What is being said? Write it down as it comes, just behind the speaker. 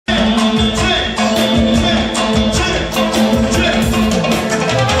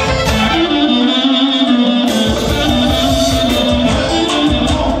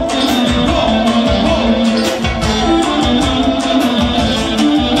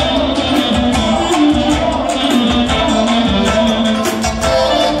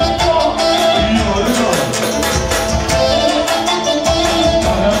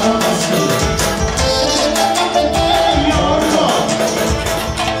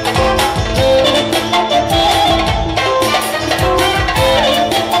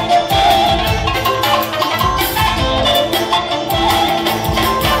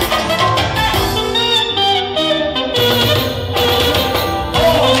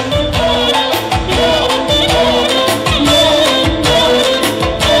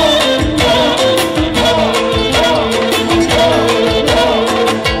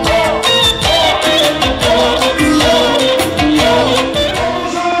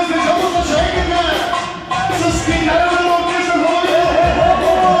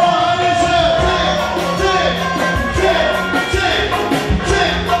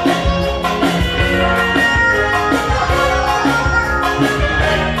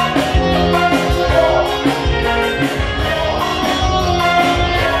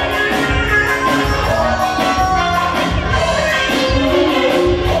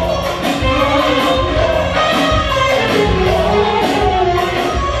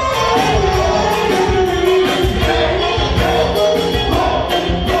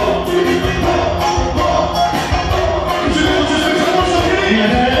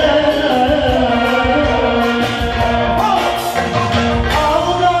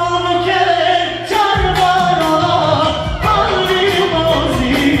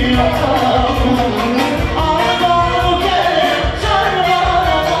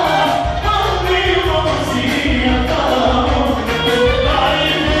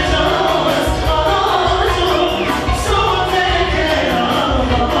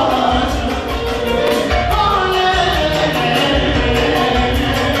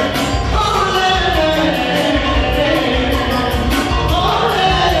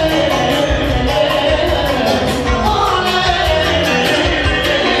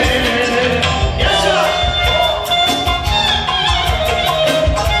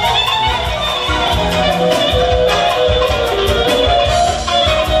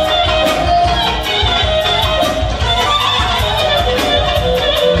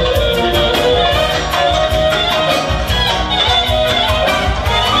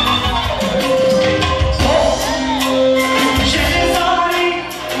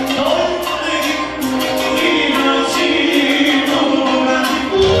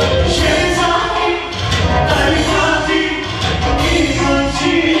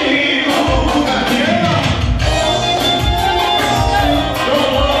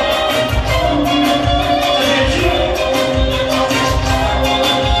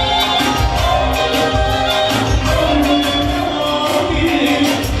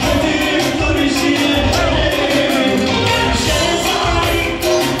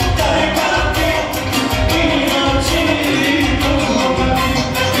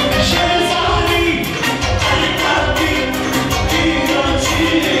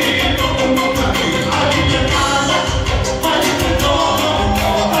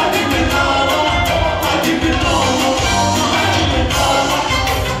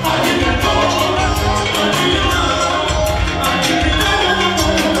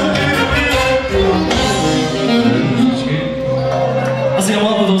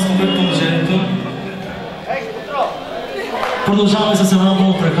Хвала Господ пред положението. Продължаваме с една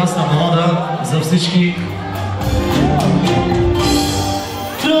много прекрасна балада за всички.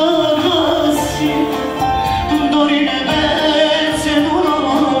 Тръгва си, дори небеце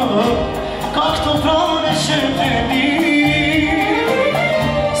нова, както правеше преди.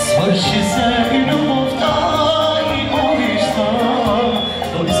 Свърши се и любовта и обичта,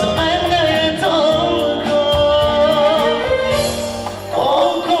 дори за мен не е тънка.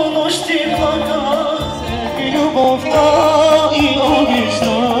 Колко нощи плаках и любовта и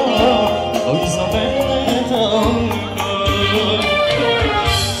обичта, дори за мен не е тънка.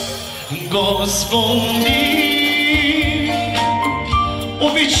 Господи,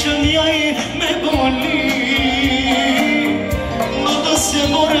 обичам я и ме боли, но да се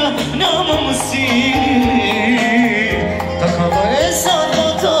боря нямам сили, такава е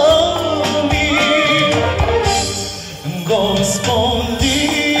съдбата ми. Господи,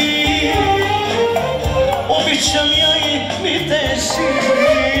 обичам я и ми тежи,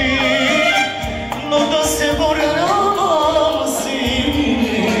 но да се боря нямам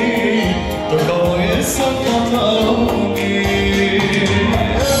сили, такава е съдбата ми.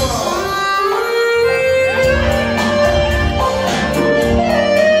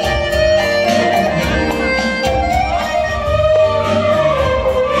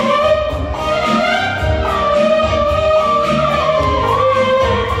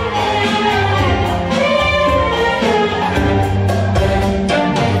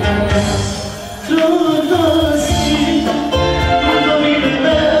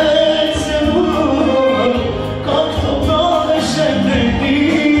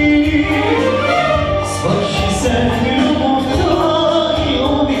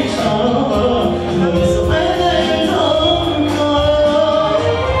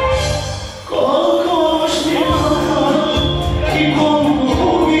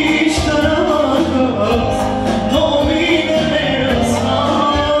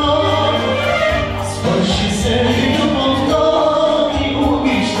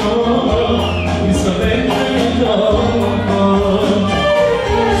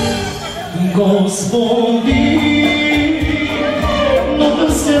 Господи, но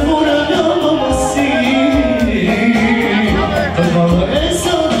да се боря нямам сили, такава е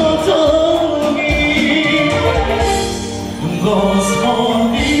съдбата ми.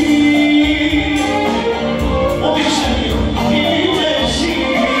 Господи, обичай и ми тежи,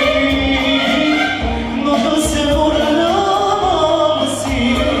 но да се боря нямам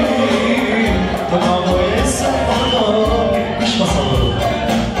сили, такава е съдбата ми. Виж масата.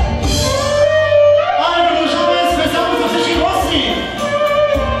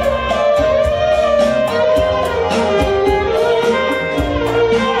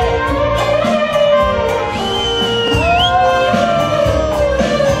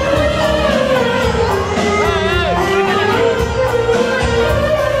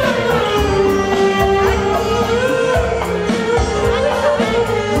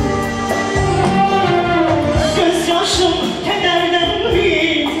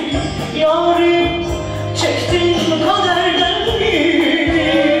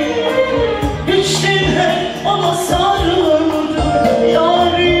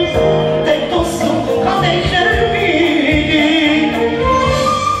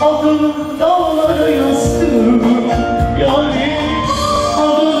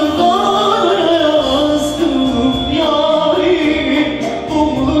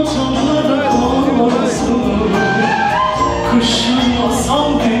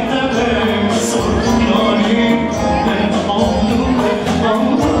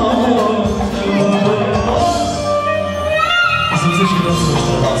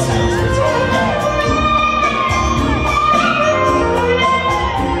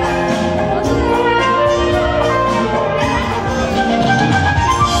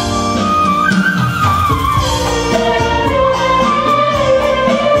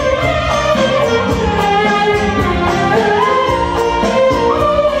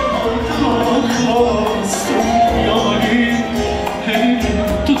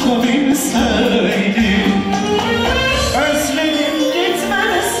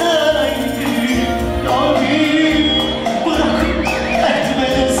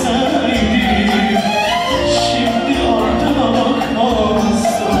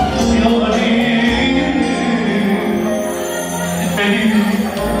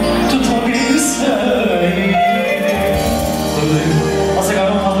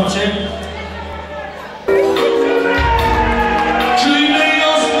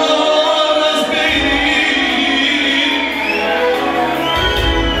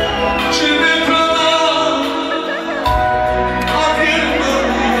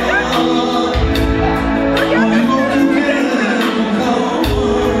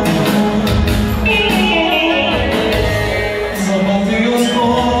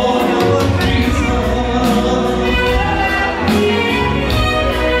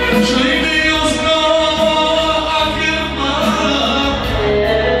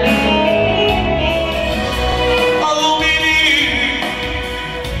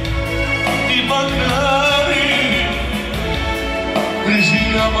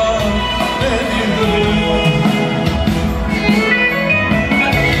 Преживява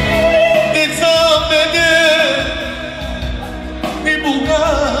деца мене и Бога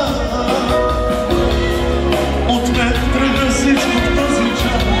от мен тръгна всичко в този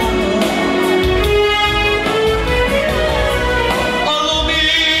час.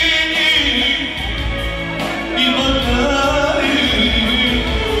 Алумини и макари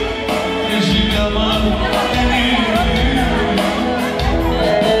преживява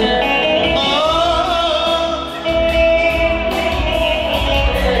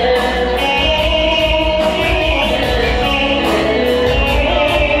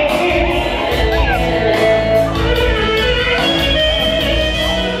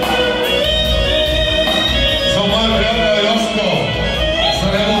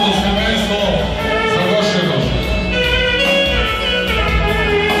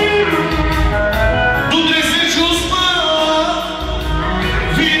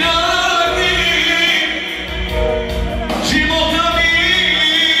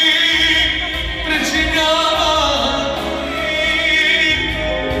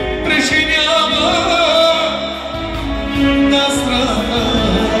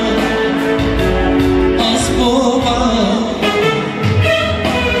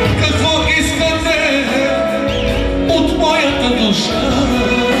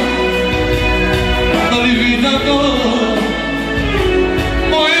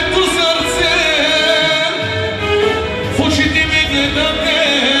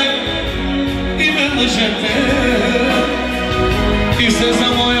и се за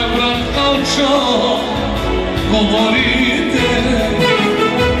моя брат Алчо говорите.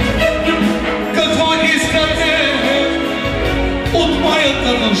 Какво искате от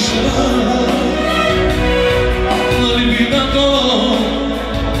моята душа? Нали вината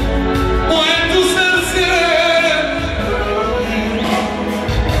моето сърце?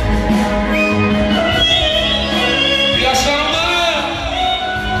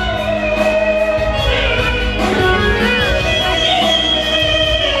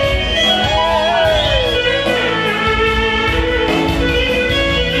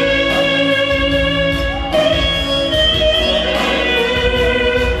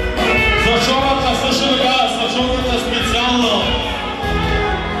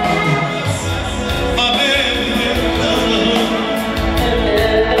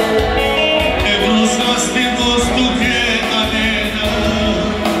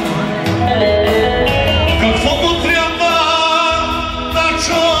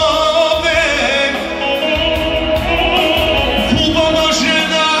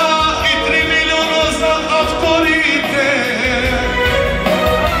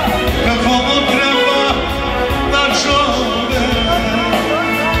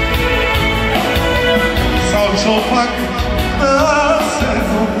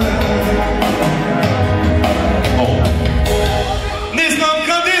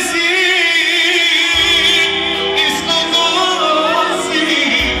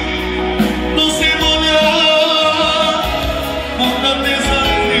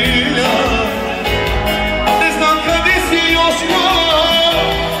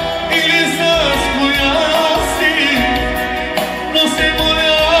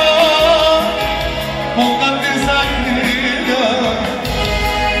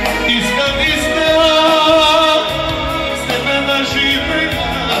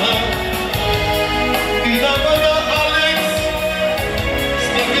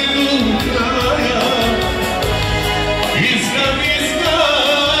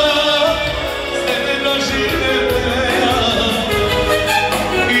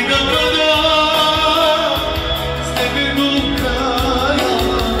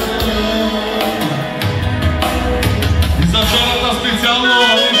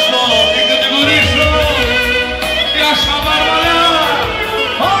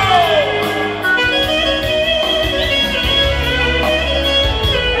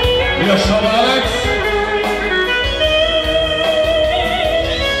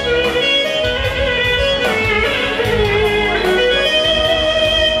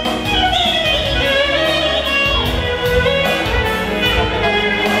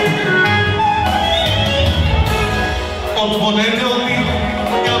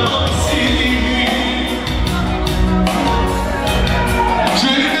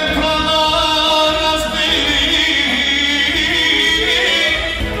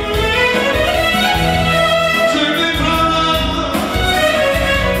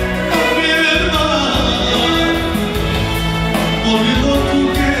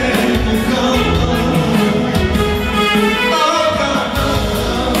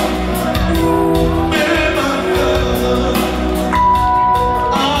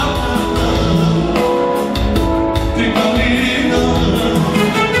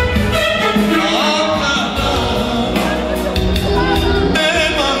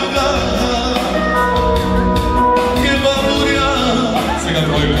 сега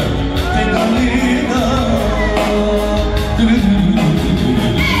тройка.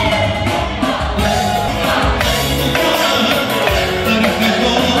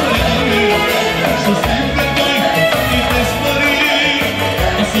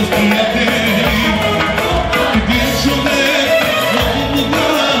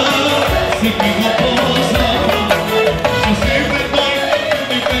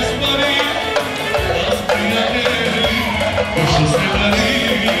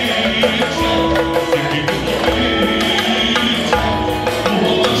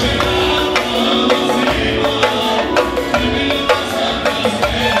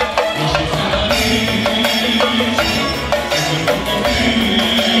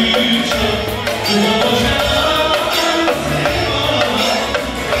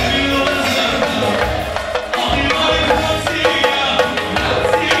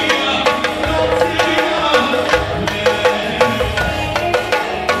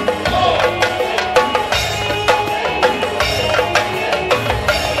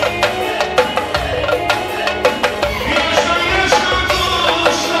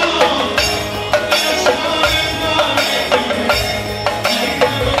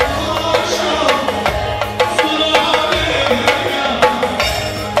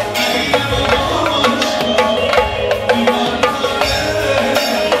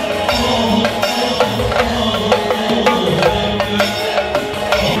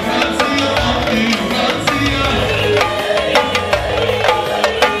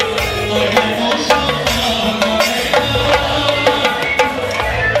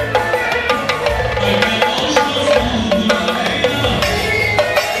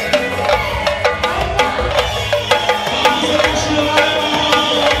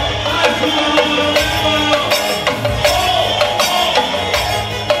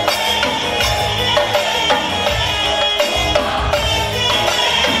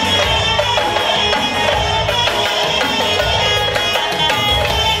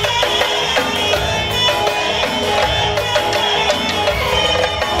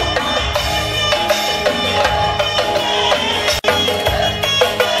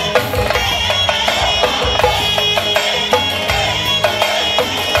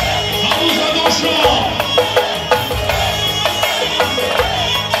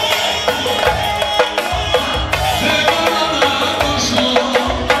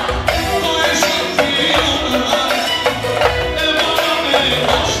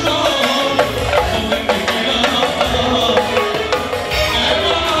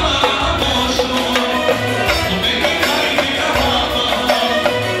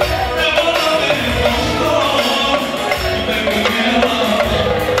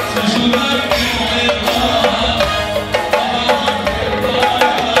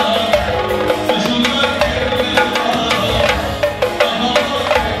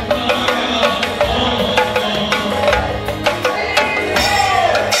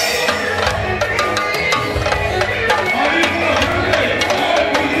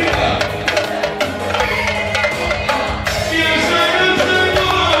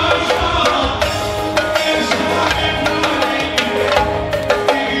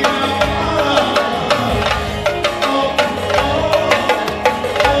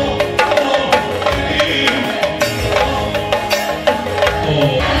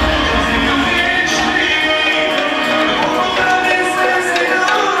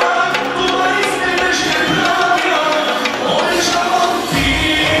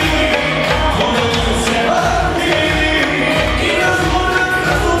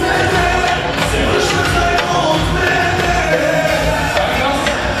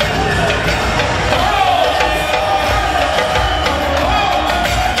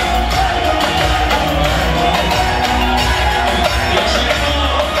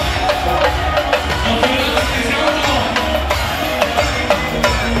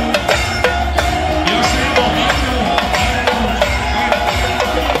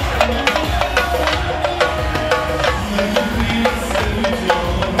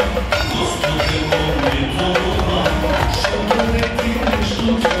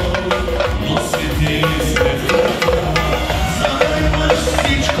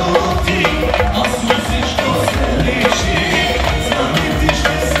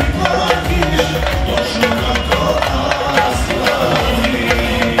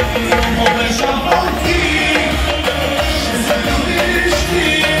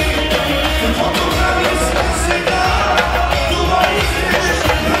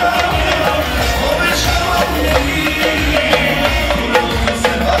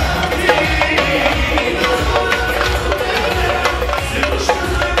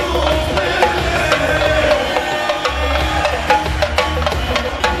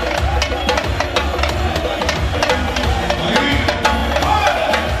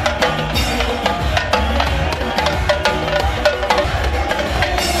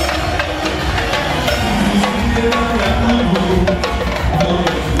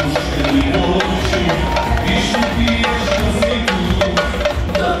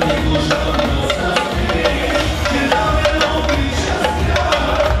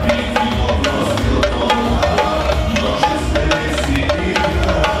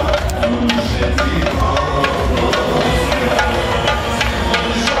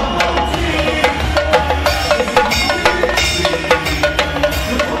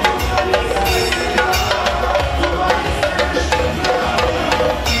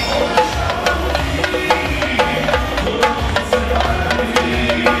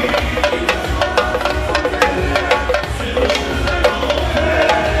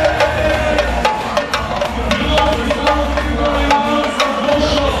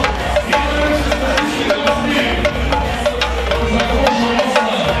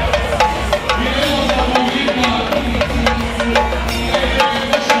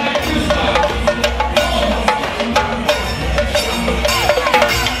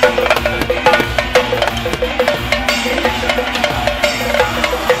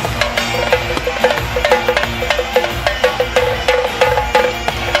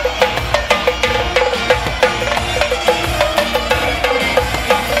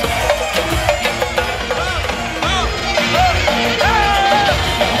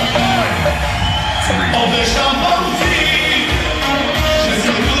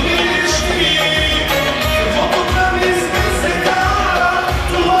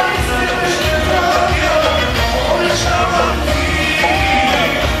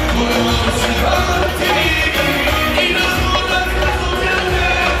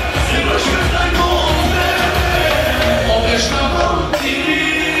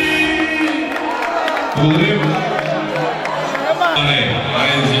 Благодарим.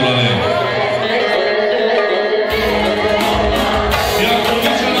 Айде, Зоране.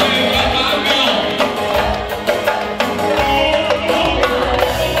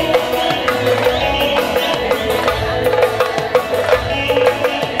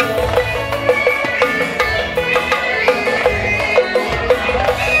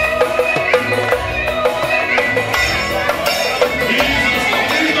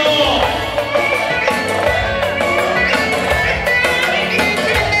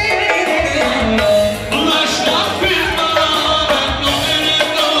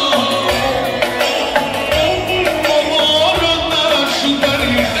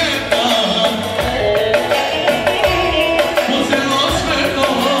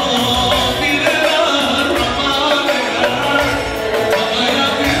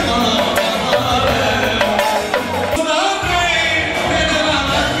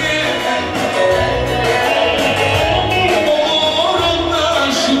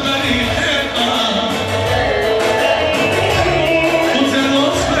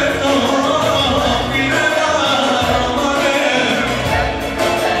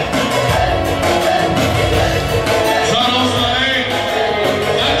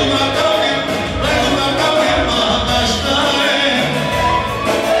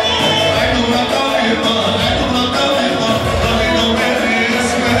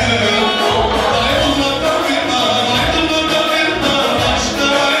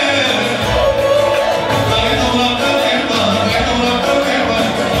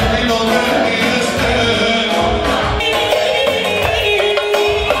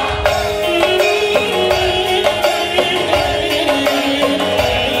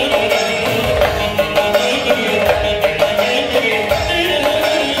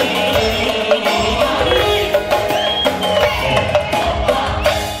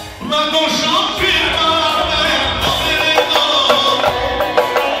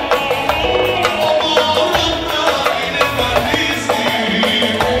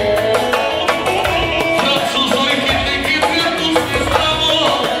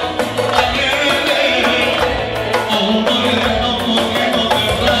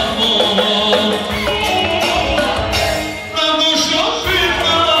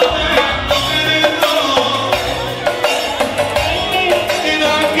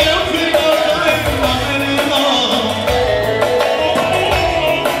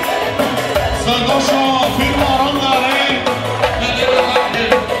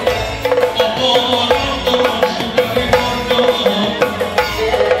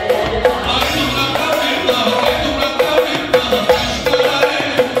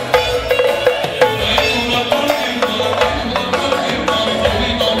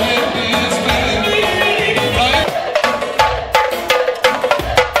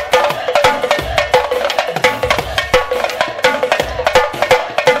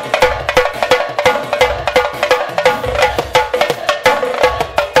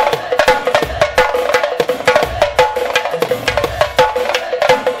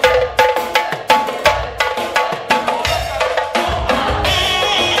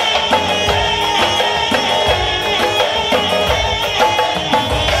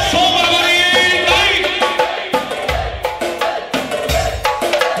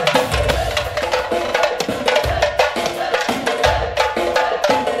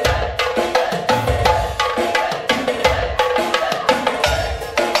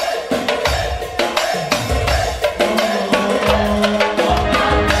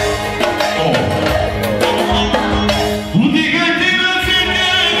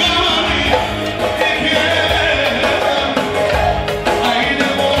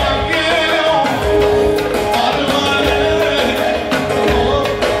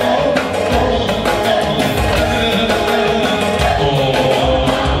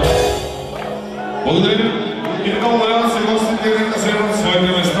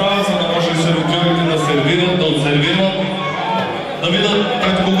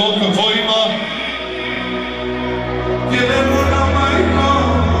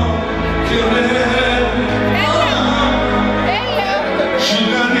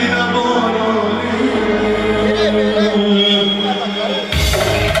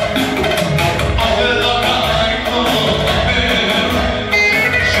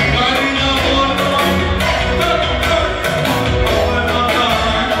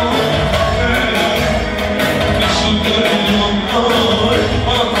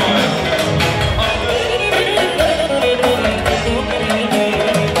 Oh,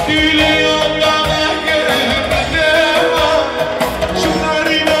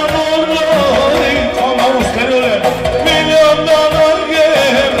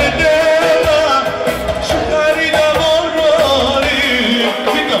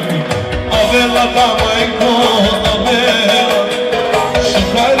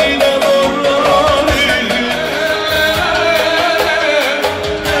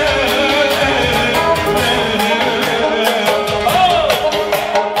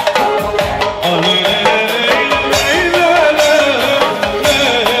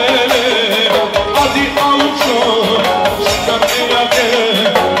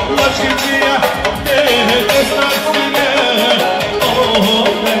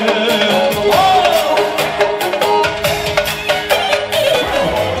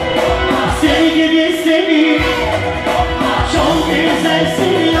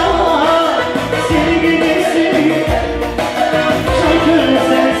 güzelsin ya. Seni gibisin, çok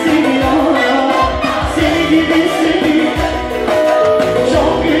güzelsin ya. Seni gibisin,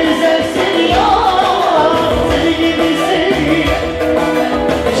 çok güzelsin ya. Seni gibisin,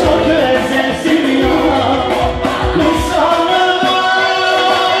 çok güzelsin ya. Kıskanırım,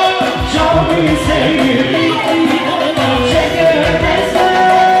 çok güzelim.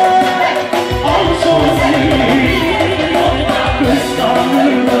 Çekemezler, al çok sevim.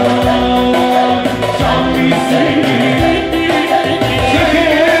 Kıskanırım, çok güzelim.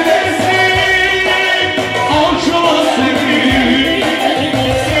 Çekemezsin, al çok sevim.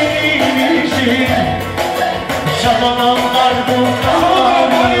 Senin için yaşananlar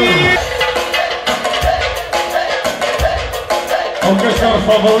bunlar. Arkadaşlar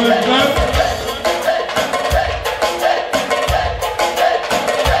favoriler.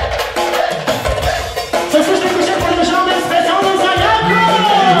 Soslużny kusiek podnoszony specjalną zajawką.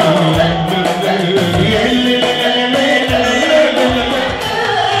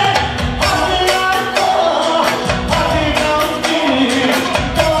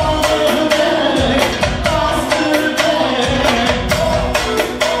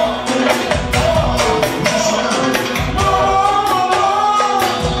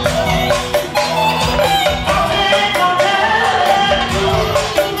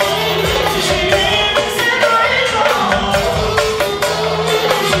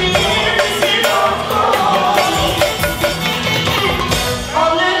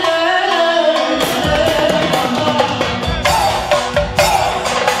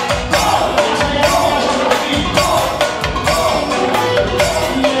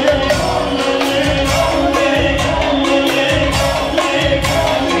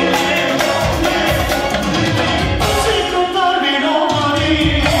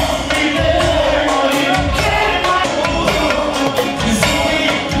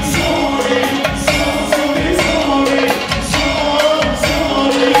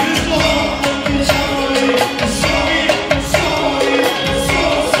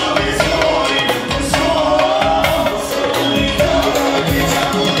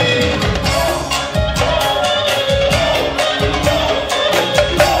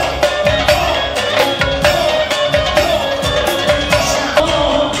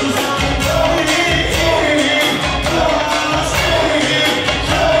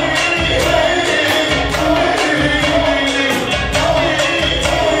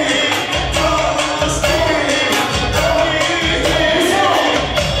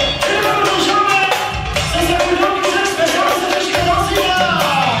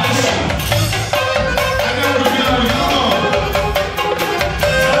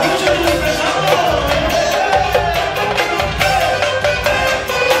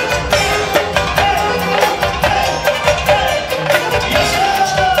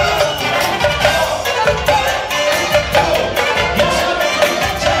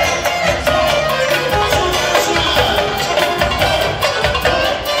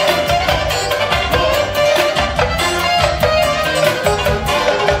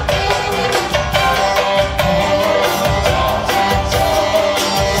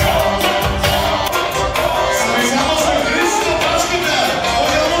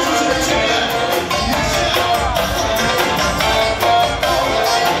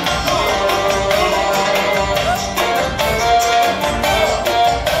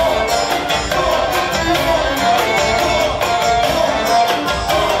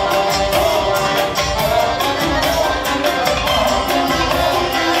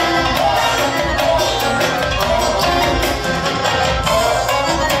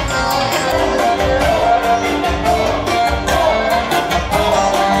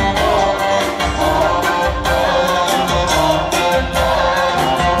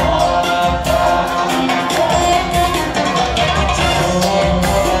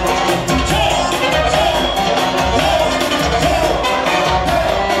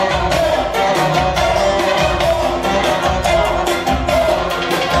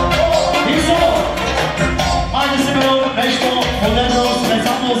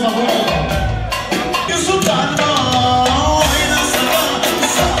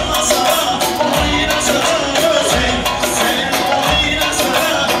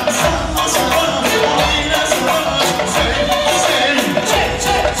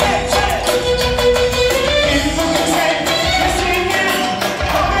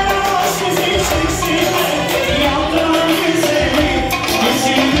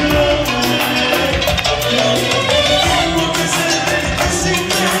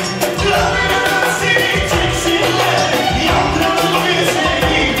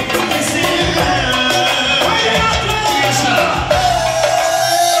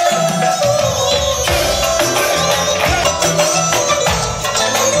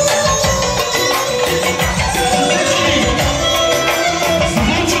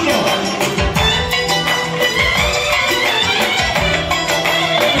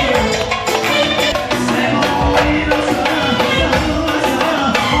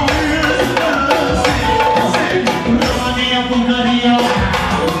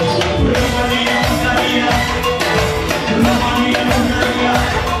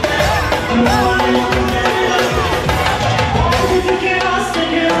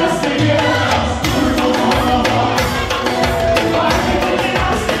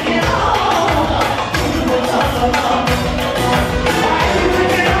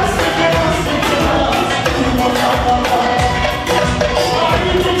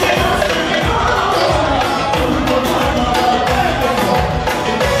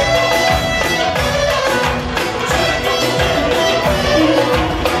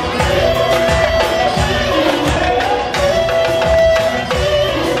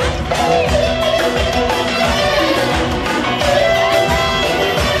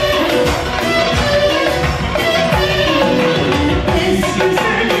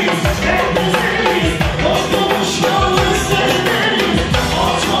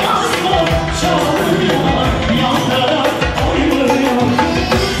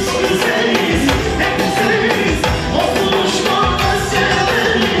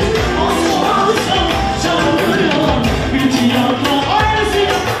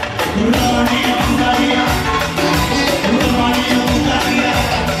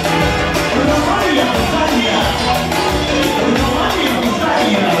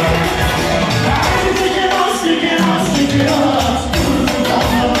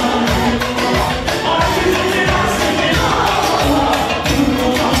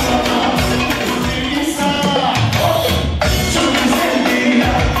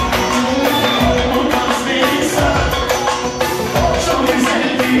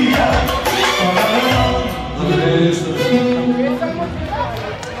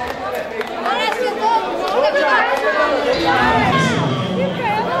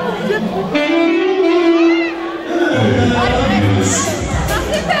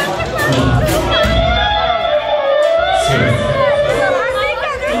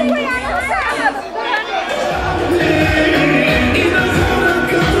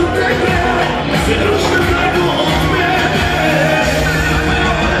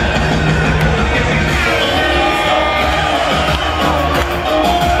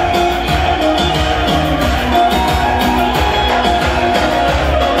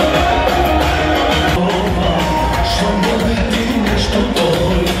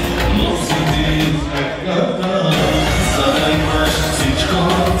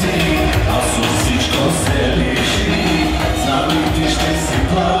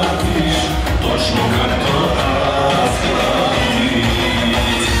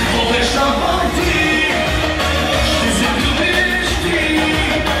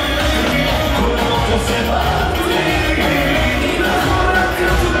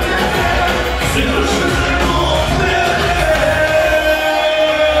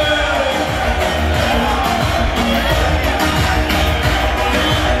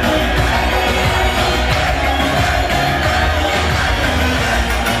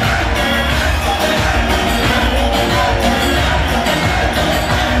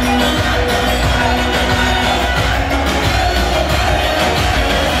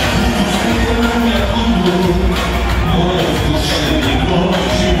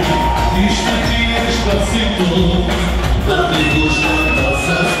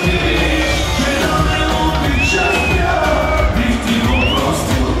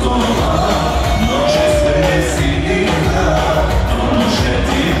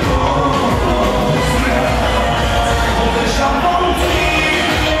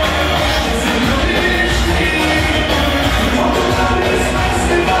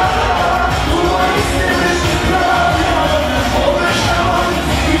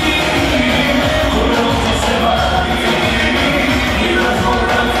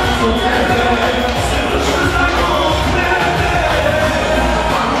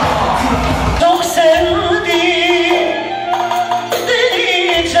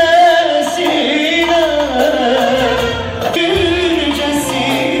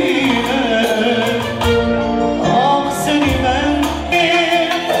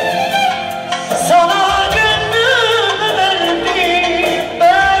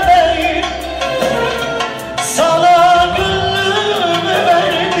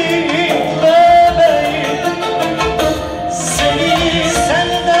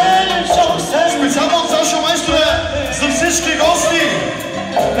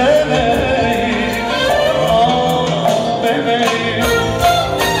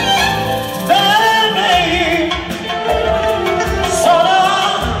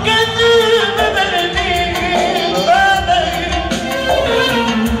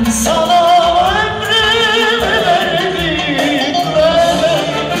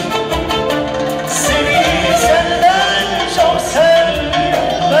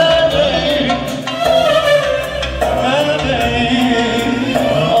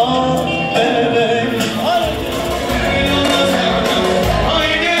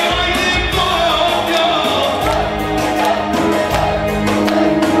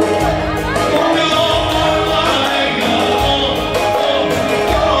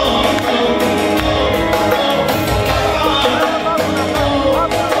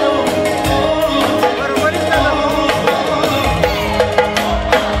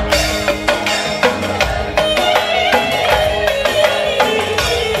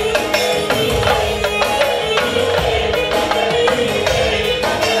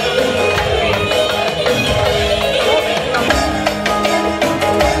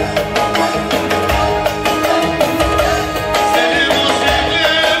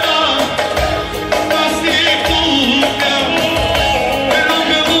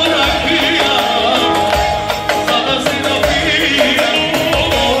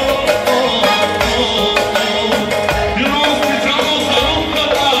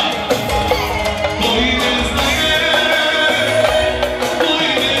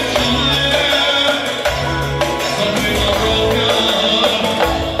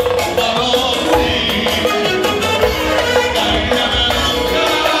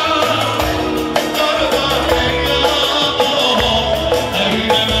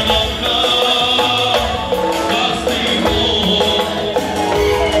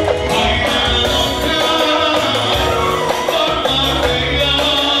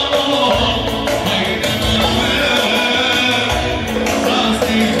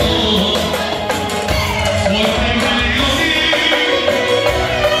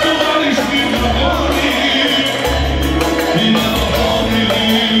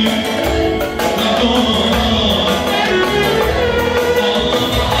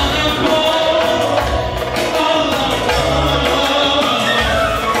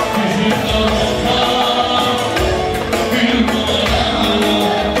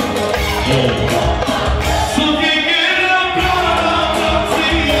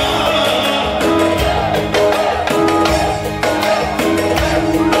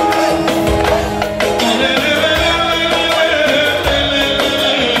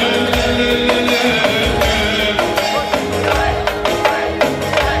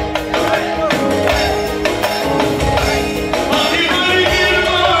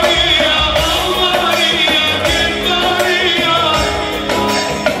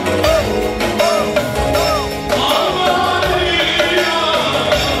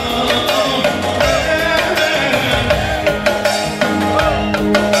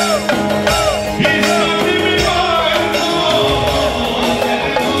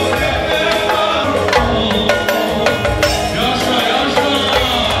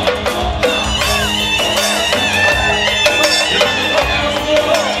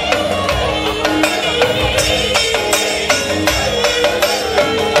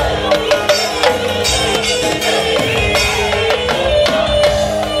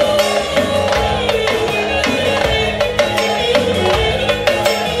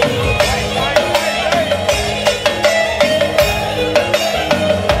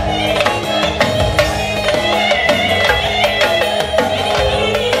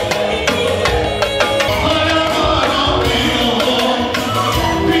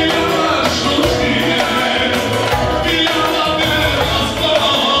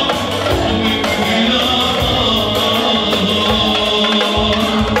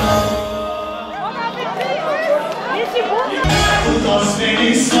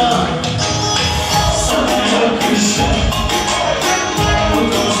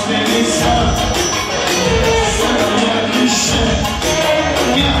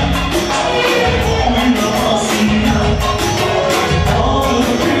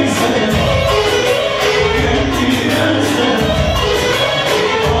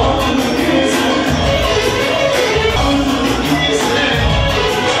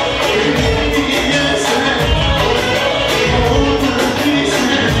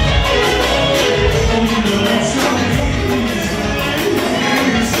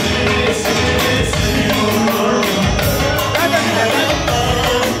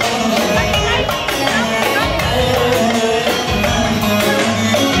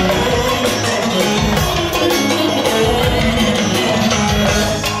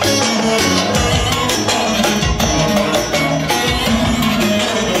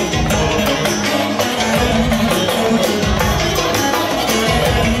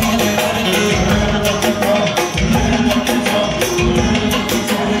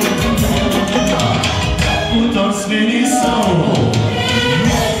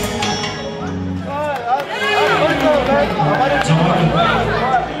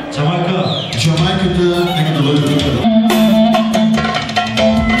 Jamaica'da ne kadar olacak?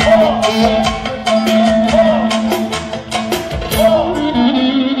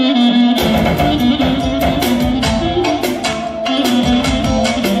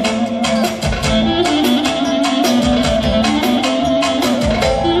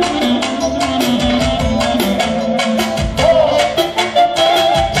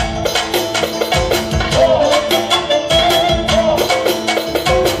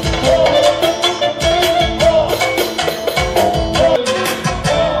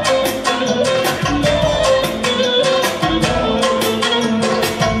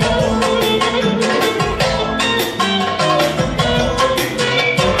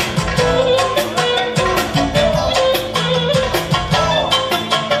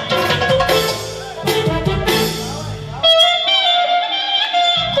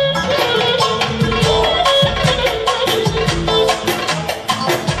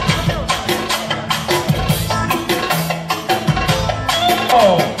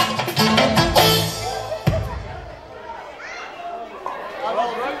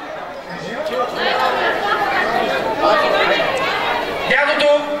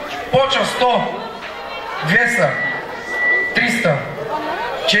 Дядото почва 100, 200, 300,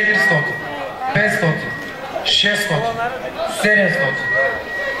 400, 500, 600, 700,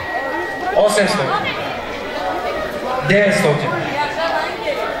 800, 900,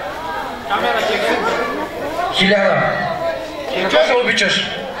 1000. Какво се обичаш?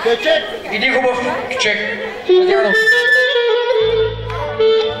 Иди хубав чек. Дядо.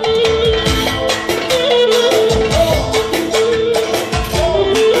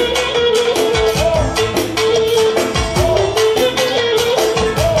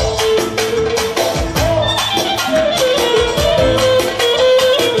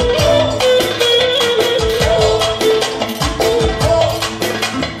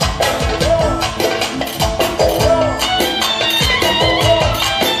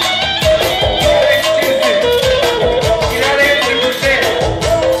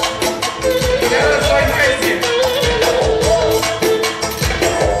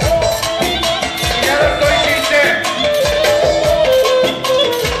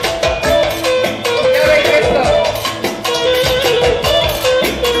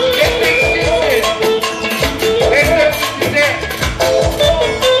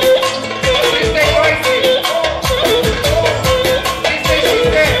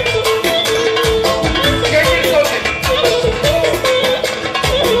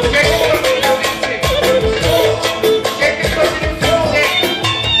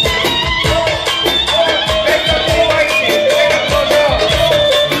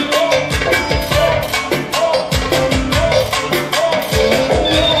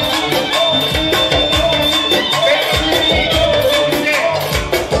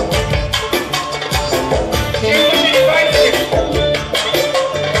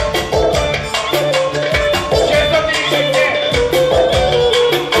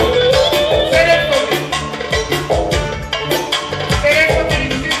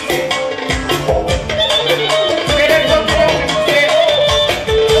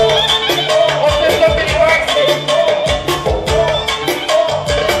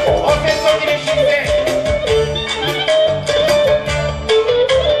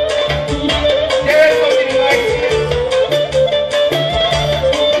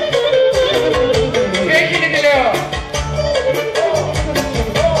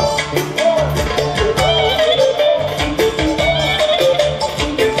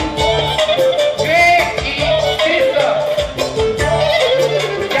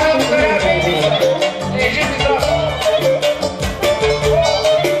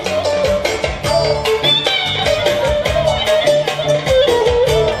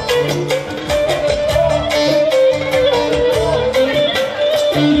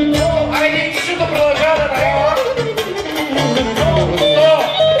 Айде, чичото продължава да дарява. 100,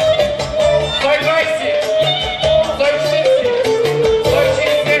 120, 140,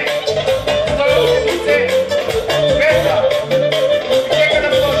 160, 180, 200. Нека да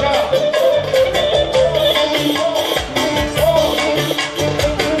продължава.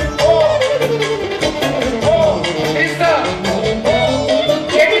 300,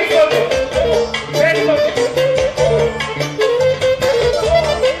 400, 500.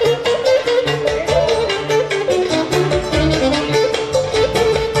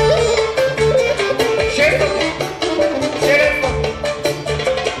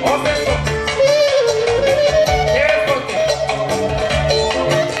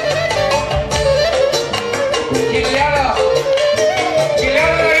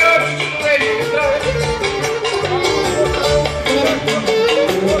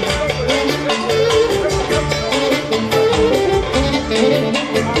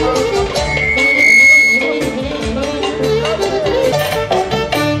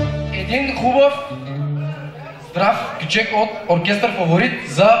 Един хубав, здрав кючек от оркестър Фаворит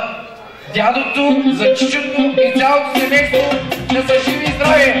за дядото, за чичото и цялото семейство да са живи и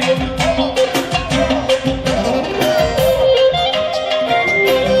здрави!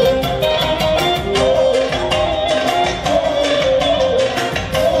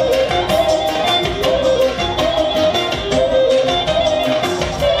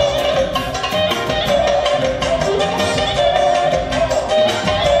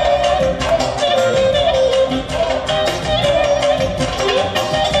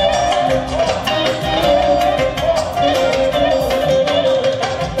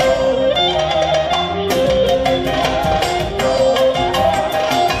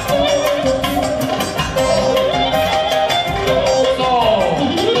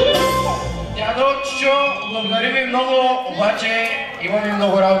 Благодарим ви много, обаче имаме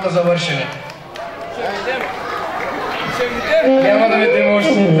много работа за вършене. Няма да видим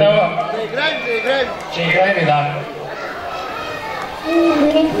още. Да играем. Ще играем, да.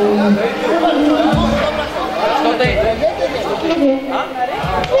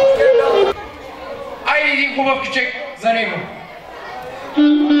 Айде един хубав кючек за него.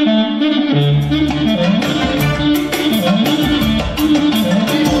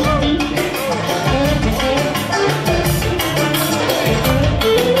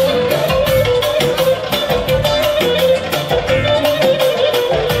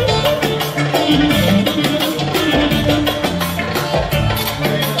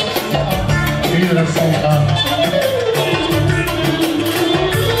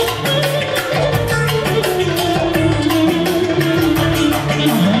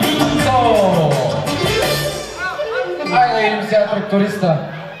 Тракториста.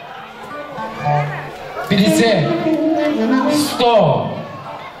 50, 100,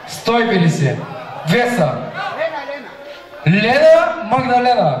 150, 200. Лена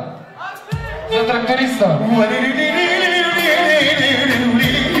Магдалена. За тракториста.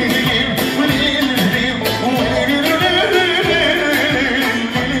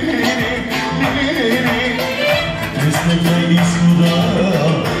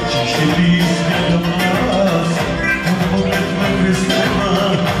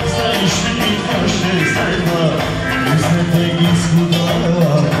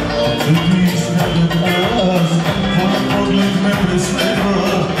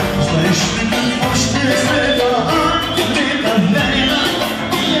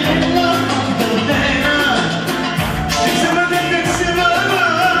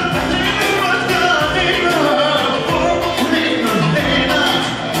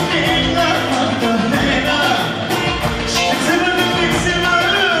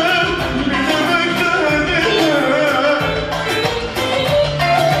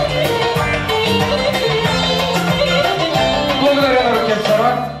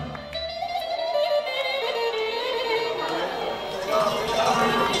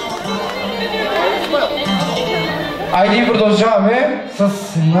 Айде продължаваме с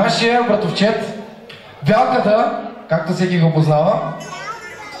нашия братовчет Бялката, както всеки го познава.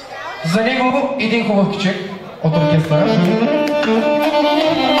 За него един хубав кючек от оркестъра.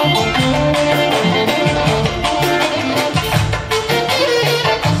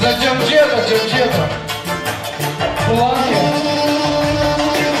 За джамджията. Холандия.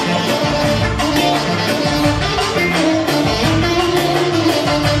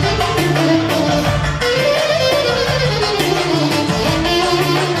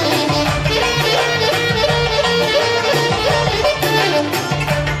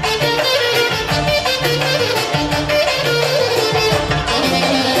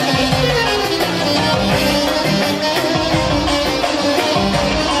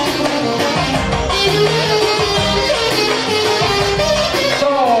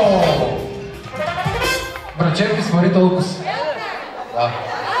 братовчет ми свари толкова. Да.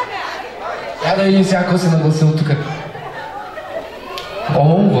 Я да видим сега, кой се нагласил тук.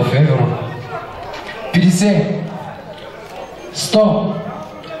 О, в евро. 50. 100.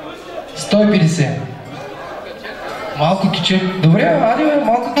 150. Малко киче. Добре, ади бе,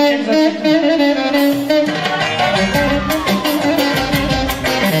 малко киче за чек.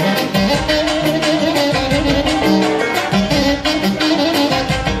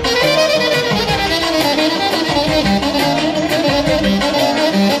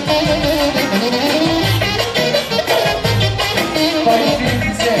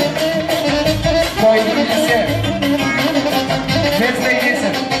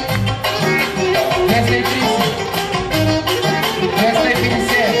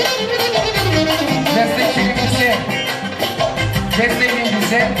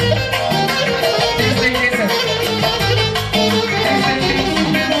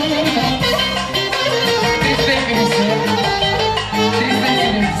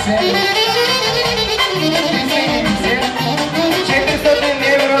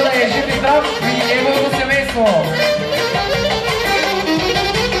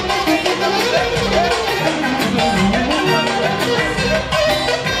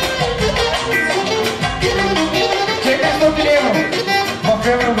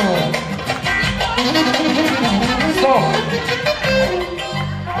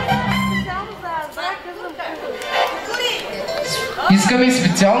 Искаме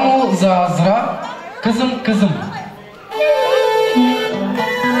специално за Азра къзъм. Къзъм,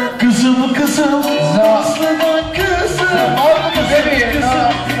 къзъм, за следа къзъм, за малкото бебе.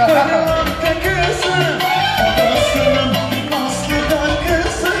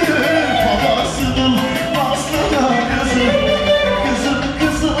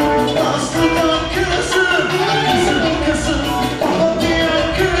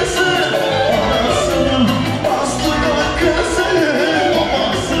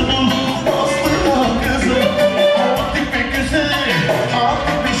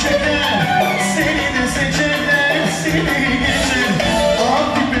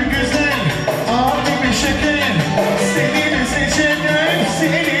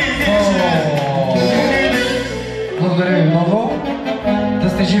 Благодаря ви много, да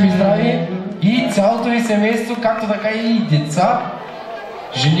сте живи и здрави и цялото ви семейство, както така и деца,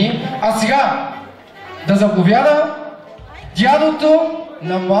 жени. А сега да заповяда дядото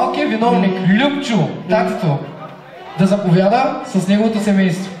на малкия виновник, Любчо, татето, да заповяда с неговото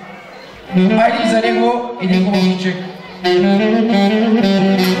семейство. Айде за него един хубав кичек.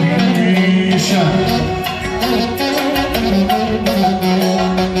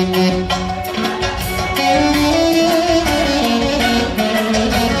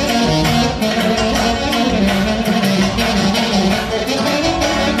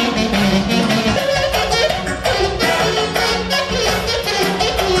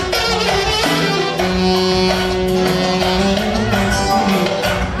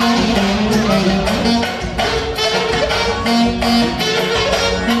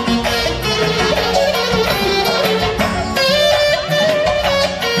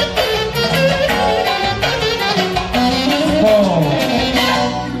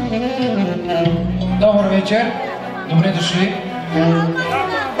 Добър вечер, добре дошли.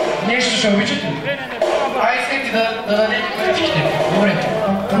 Нещо ще обичате ли? Искайте да дадете паричките. Добре.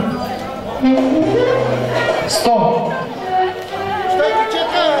 100.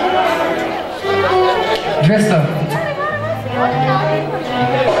 200.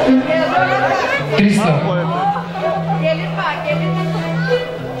 300.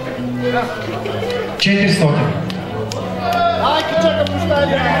 400.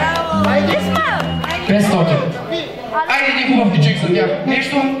 500. Айде един хубав кичек за тях.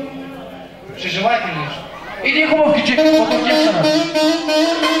 Нещо? Ще желаете ли нещо? Един хубав кичек от оркестъра.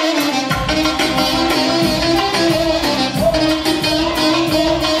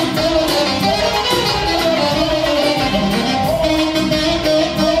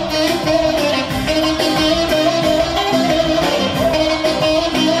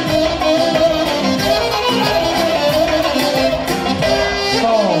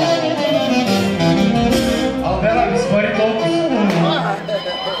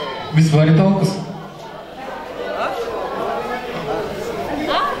 Ви свари толкова.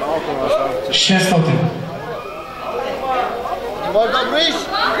 600. Може да броиш?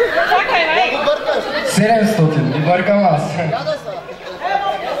 Чакай, бе! Много бъркаш. 700. Не бъркам аз.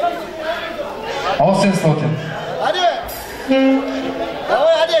 800. Ади бе!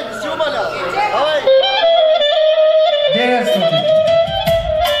 Давай, ади, не си умаля. Давай! 900.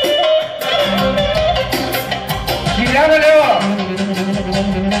 1000 лева!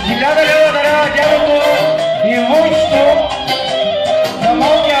 1000 лева дарява дядото и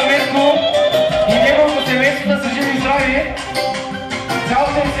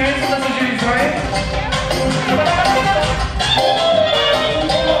семейство да са живи и здрави.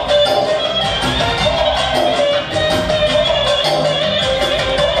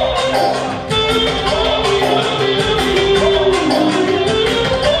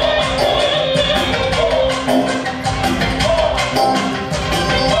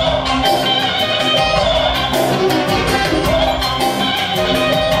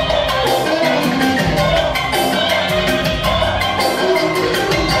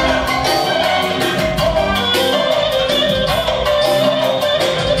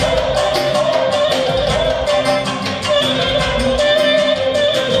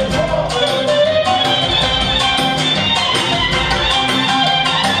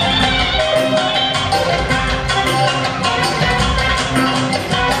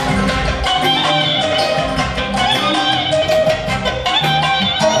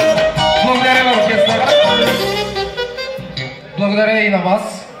 Благодаря и на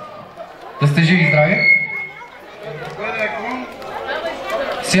вас, да сте живи и здрави.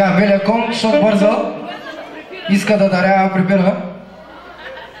 Сега белия кон, защото бързал, иска да дарява прибира.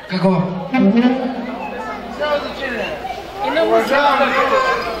 Какво?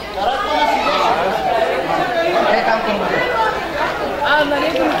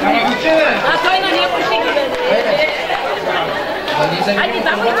 той на него ще ги даде. Айде,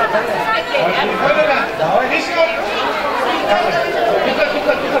 давай.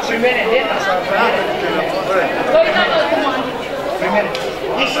 Тук при мене, не? Той дава команда. При мене.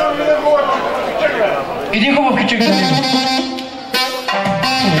 Иди хубав кичек за него.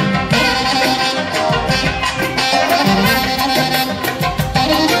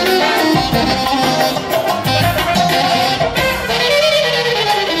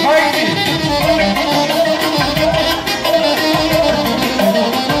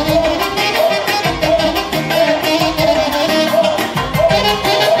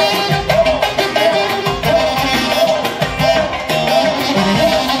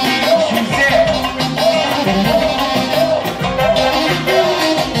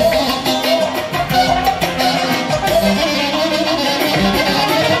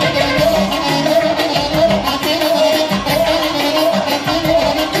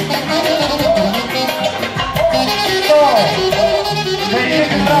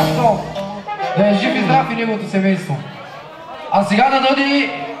 Да е жив и здрав и неговото семейство. А сега да дойде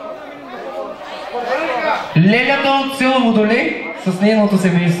Лелята от село Водолей с нейното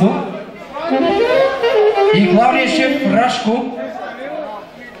семейство и главният шеф Рашко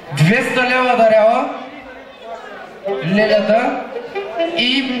 200 лева дарява Лелята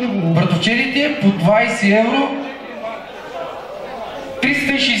и братовчедите по 20 евро,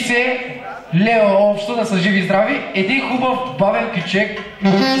 360 лева общо да са живи и здрави, един хубав бавен кючек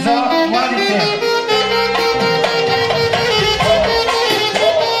за младите.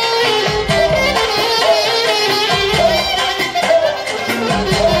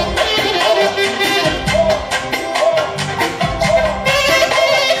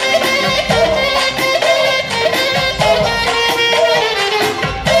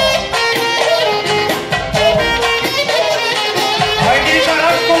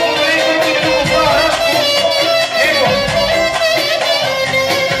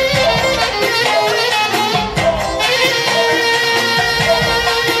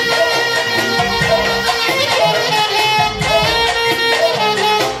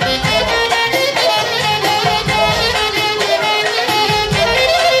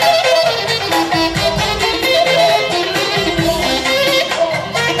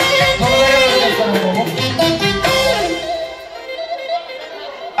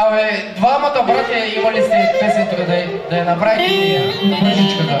 Двамата братя имали сте песен тук да я направите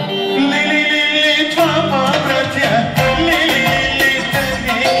мъжичката. Лили, двама братя, лили,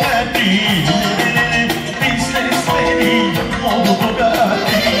 тъни хати, мисля смени, много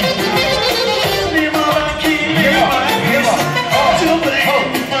богати. Нималки, добре,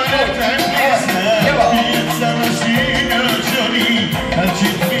 мъжата песна, пица на синя жори, а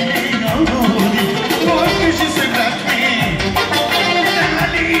четвили на води. Кажи се, брат ми,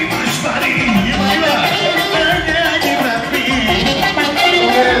 дали имаш пари, имала, дали брат ми.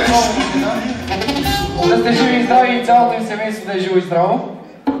 Да сте живи и здрави и цялото им семейство да е живо и здраво.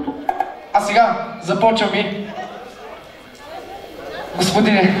 А сега започваме,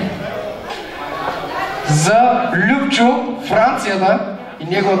 господине, за Любчо, Францията и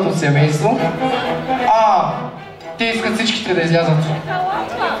неговото семейство. Те искат всичките да излязат.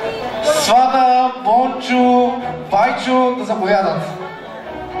 Свада, Бончо, Пайчо да заповядат.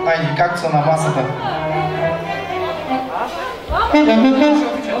 Айде, както са на масата.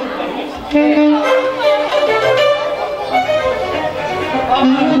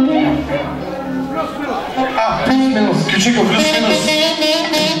 Плюс-минус. Включи го, плюс-минус.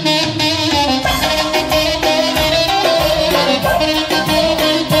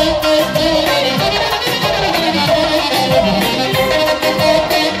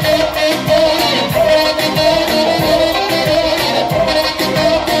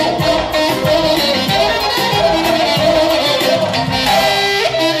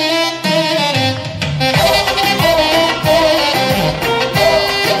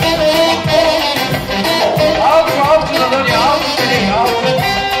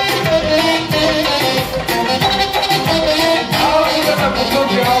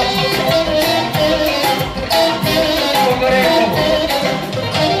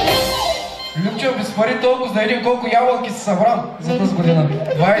 Пари толкова, да видим колко ябълки си събрал за тази година.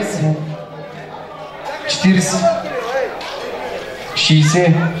 20, 40,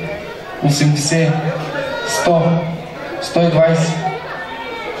 60, 80, 100, 120.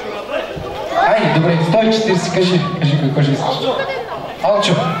 Ай, добре, 140, кажи какво ще искаш.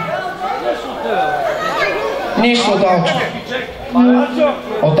 Алчо. Нищо от Алчо.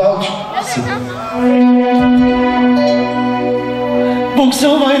 От Алчо.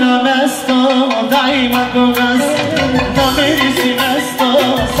 Buksuvaj na mesto, daj mako gaz, nameri si mesto,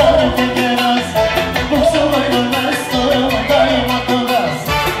 sada tebe raz. Buksuvaj na mesto, daj mako gaz,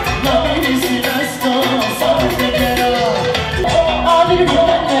 nameri si mesto, sada tebe raz. Adir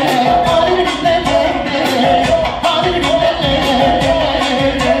bitene, adir bitene, adir bitene.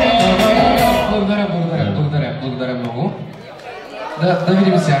 Благодаря много. Да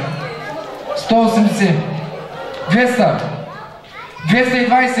видим сега. 180, 200.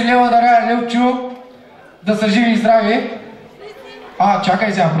 220 лева даря Левчо, да са живи и здрави.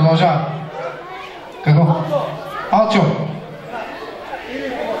 Чакай сега, продължава. Какво? Алчо.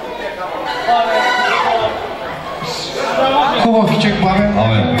 Хубав човек, бабе.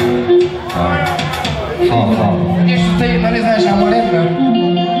 Нищо тъй, нали знаеш, амален, бе.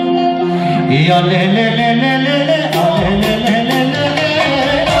 И алелелелелеле, алелелелелеле.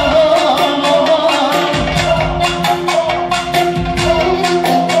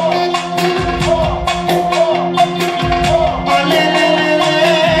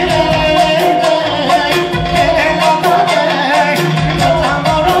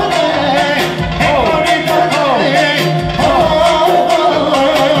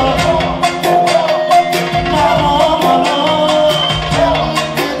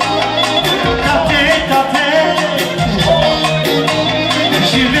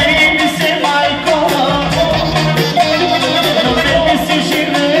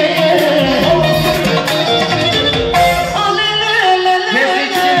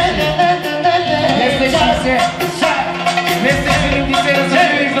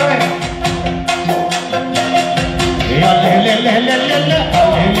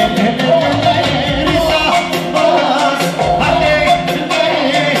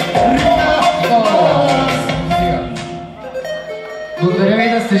 Благодаря ви,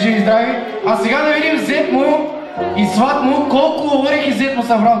 да сте живи и здрави. А сега да видим зет му и сват му, колко орехи зет му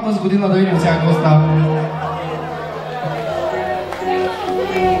събрал тази година, да видим сега какво става.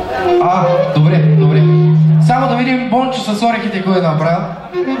 Добре. Само да видим Бончо с орехите кой е направил.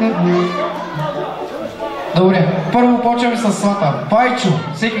 Добре, първо почваме с свата. Пайчо,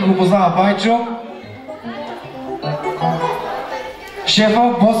 всеки го познава Пайчо. Шефа,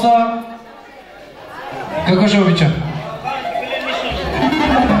 боса, какво ще обича?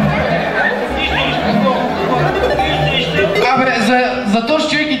 За този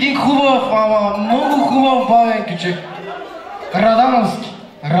човек един хубав, много хубав бавен кючек.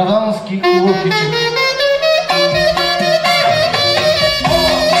 Радановски хубав кючек.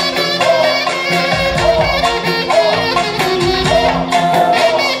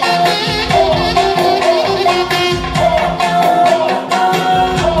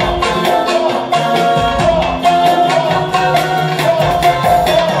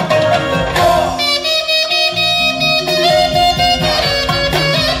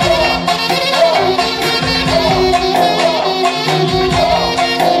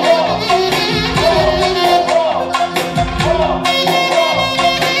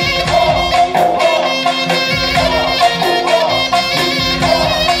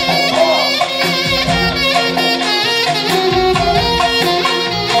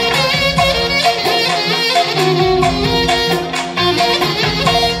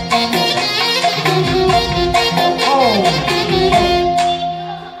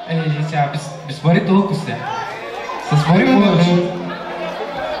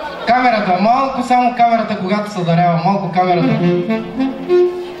 Камерата, малко само камерата, когато се дарява, малко камерата.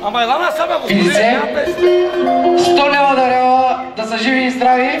 Ама ела на себе го. 100 лева дарява, да са живи и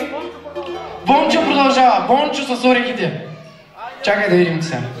здрави. Бончо продължава, Бончо с орехите. Чакай да видим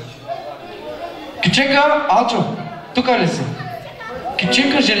сега. Кичека, Алчо, тука ли си?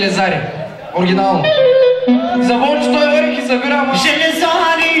 Кичека железари, оригинално. За Бончо той орехи събира, ама...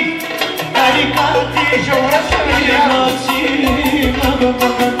 Железари, тарикати, железари,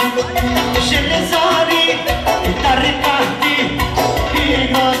 железари, тарикати,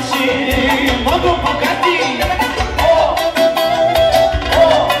 играчи, много богати.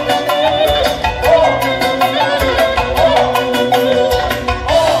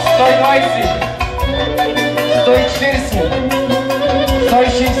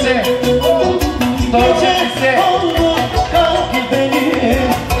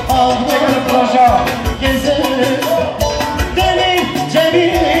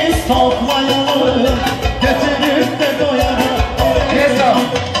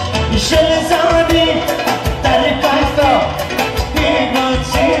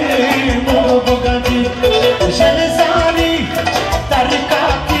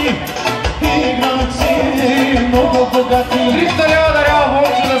 300 лева дарява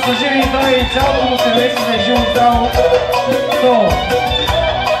Бончо да са живи и здрави и цялото му семейство да е живо здраво.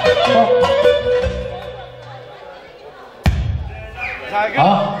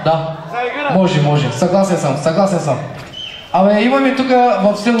 Да. Може. Съгласен съм. Абе, имаме тук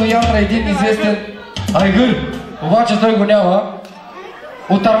в село Ятра един известен айгър, обаче той го няма.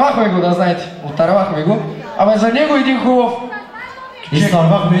 Отървахме го, да знаете. Абе, за него един хубав...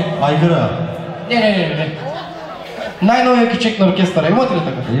 Изтървахме айгъра. Не. Най-новия кичек на оркестъра. Имате ли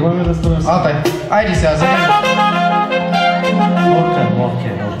такъв? Имаме, разбира се. Айде сега, за него.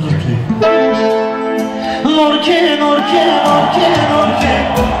 Лорке.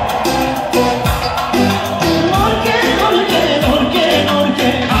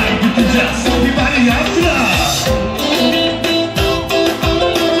 Айде ти джаз, everybody Ятра.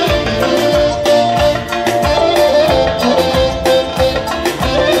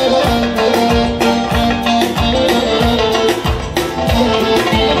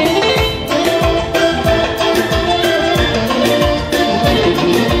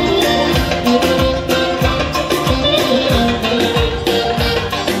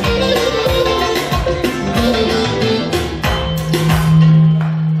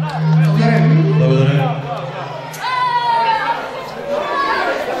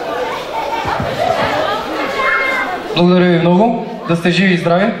 Благодаря ви много, да сте живи и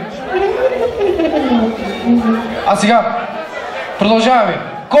здрави. А сега, продължаваме.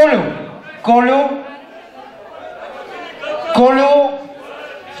 Колю,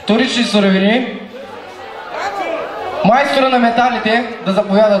 вторични суровини. Майстора на металите да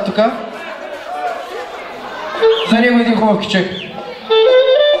заповяда тук. За него един хубав кичек.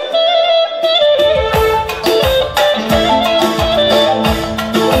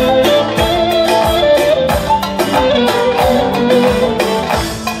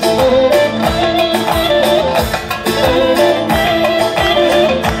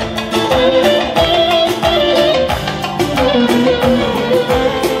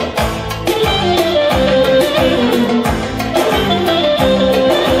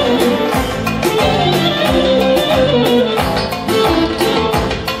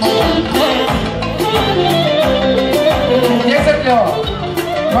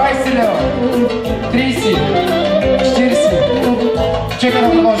 Чека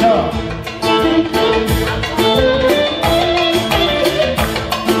да продължава.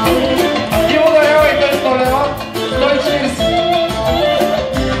 И ударява и 500 лева, 140.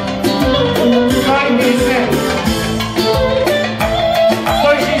 150.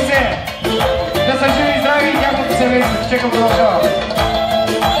 160. Да са живи и здрави и тяхното семейство. Чека продължава.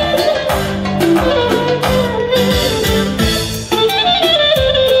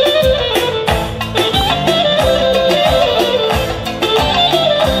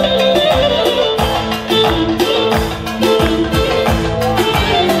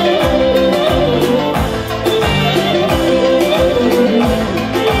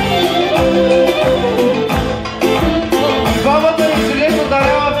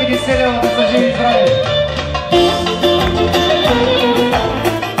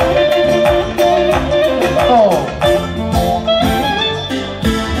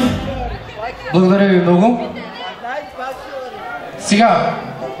 Благодаря ви много. Сега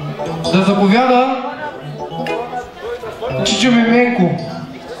да заповяда Чичо Мименко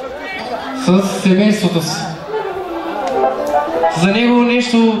с семейството си. За него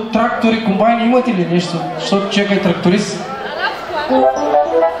нещо, трактори, комбайни, имате ли нещо? Защото чекай тракторист.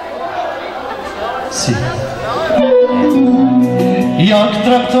 Jak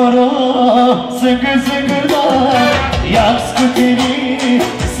traktora sıkır sıkırlar, jak skuteri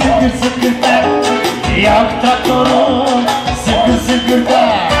sıkır sıkırlar, jak traktora sıkır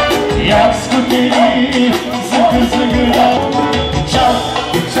sıkırlar, jak skuteri sıkır sıkırlar. Çal,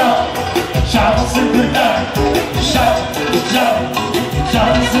 çal, çal sıkırlar, çal, çal,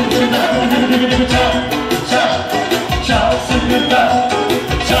 çal sıkırlar, çal, çal, çal sıkırlar,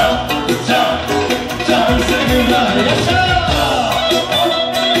 çal, çal, çal sıkırlar. Yaşa!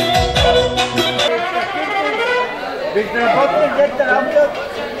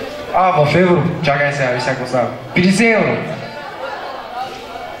 В евро. Чакай сега, виж какво става. 50 евро.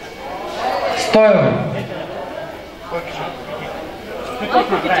 100 евро.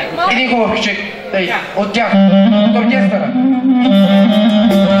 Един хубав кичек. От тях. От оркестъра.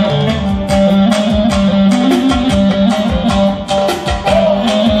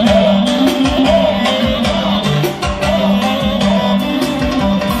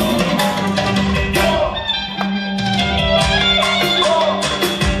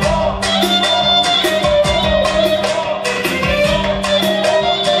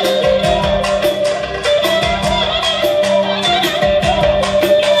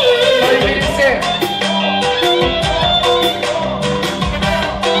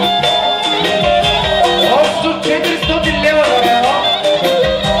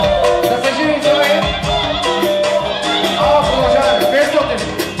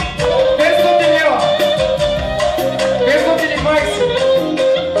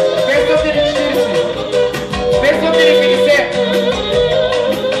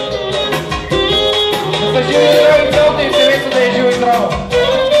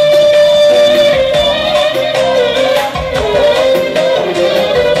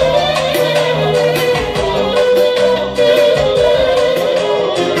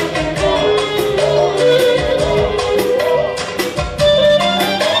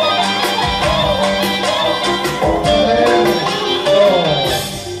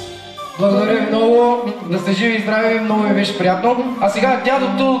 А сега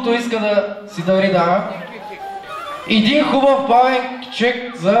дядо Тулото иска да си дари дама. Един хубав плавен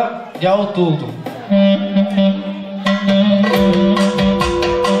чек за дядо Тулото.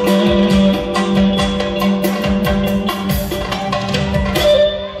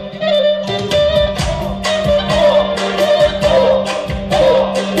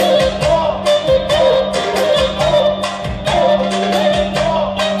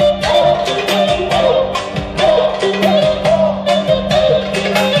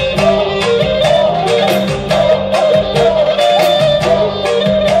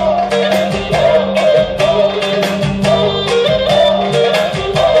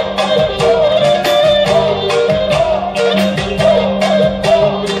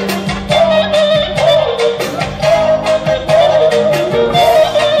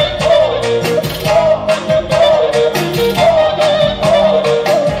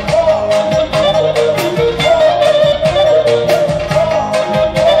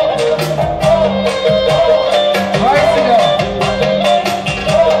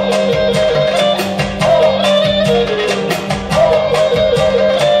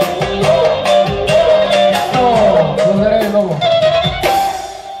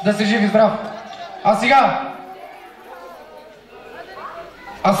 Да си жив и здрав. А сега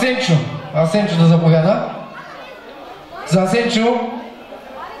Асенчо да заповяда. За Асенчо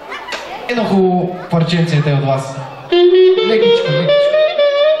едно хубаво парченце от вас. Лекичко, лекичко.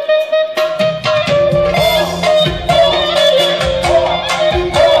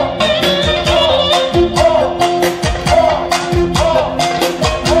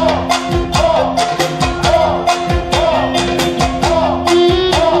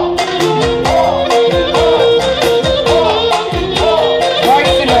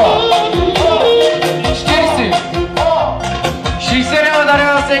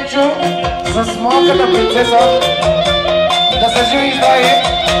 С малката принцеса да са живи и здрави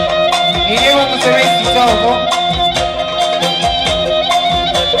и нейното семейство цялото.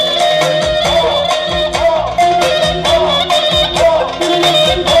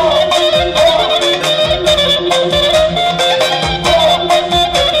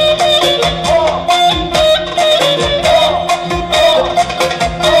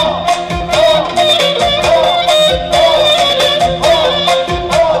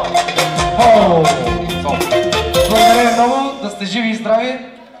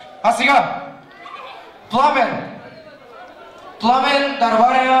 А сега, Пламен,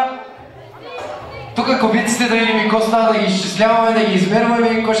 Дарваря, тук кобиците да видим какво става, да ги изчисляваме, да ги измерваме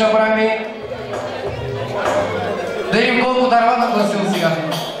и какво ще правим. Да видим колко дърва нагласил сега.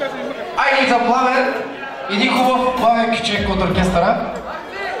 Айде за Пламен един хубав плавен кичек от оркестъра.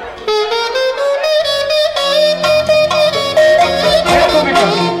 Ето вика!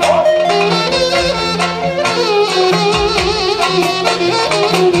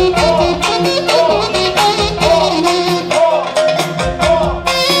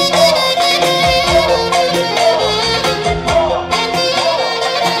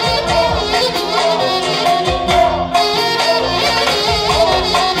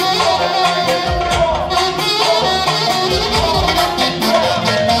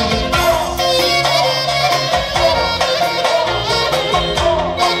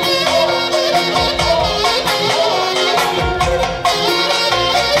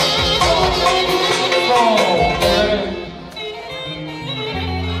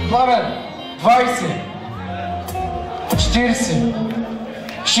 Пламен, 20, 40,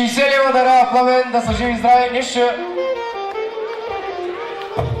 60 лева дарява Пламен, да са живи и здрави, нещо.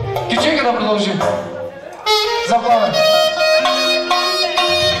 Кичека да продължи. За Пламен.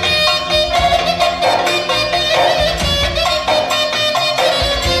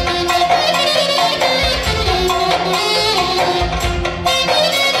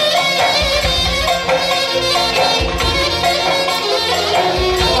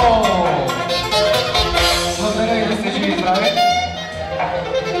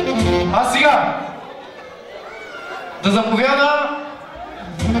 А сега да заповяда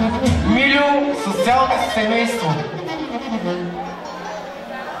Милю с цялото си семейство.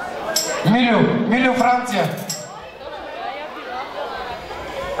 Милю, Франция.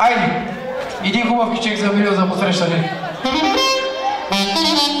 Айде, един хубав кичек за Милю за посрещане.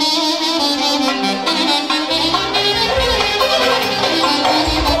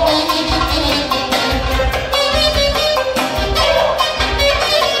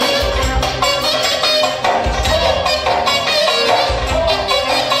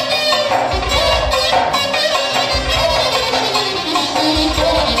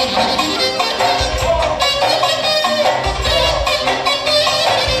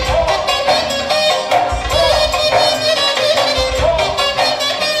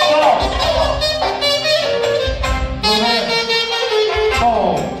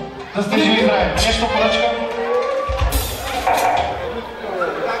 Да сте живи, здрави. Нещо поръчка?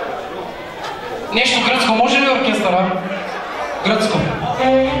 Нещо гръцко. Може ли оркестъра? Гръцко.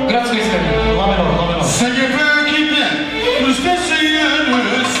 Гръцко искаме. Ламено. Сегепаките, успеше яну,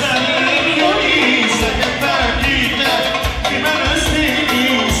 сагепаките, сегепаките, имаме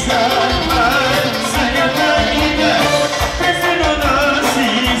стени става, сегепаките, пресено да си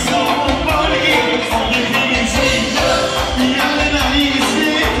соболи, сегепаките, яне на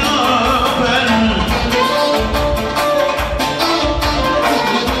иси копен.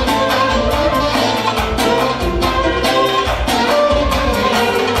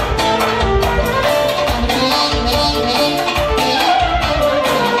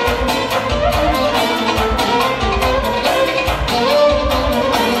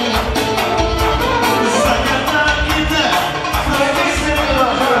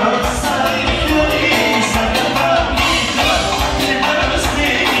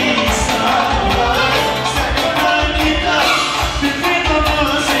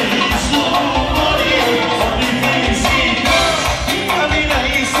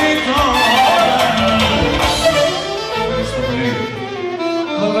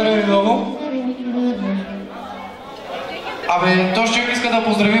 Благодаря ви много. Абе, той ще иска да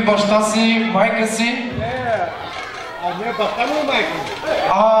поздрави баща си, майка си. А не, баща му и майка му.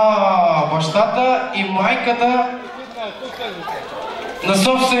 Бащата и майката на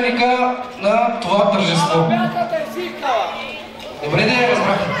собственика на това тържество. Добре, да я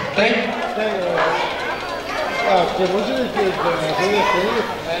разбрах. Тъй? Ще може ли ти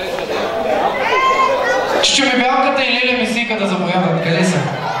Чичо ми Бялката и Леля Месийка да заповядат. Къде са?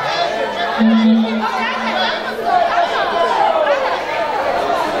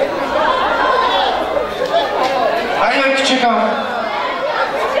 Айде, бе, чекам.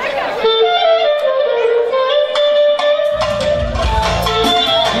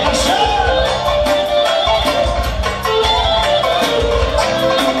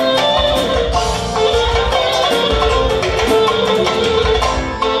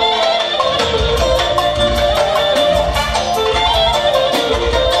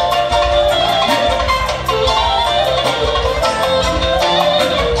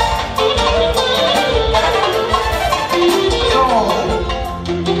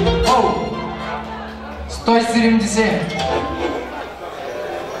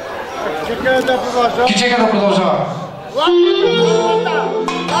 Кичека да продължава.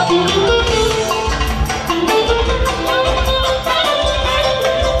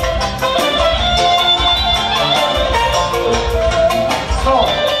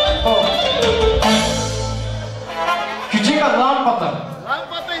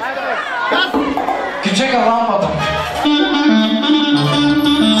 Кючека лампата.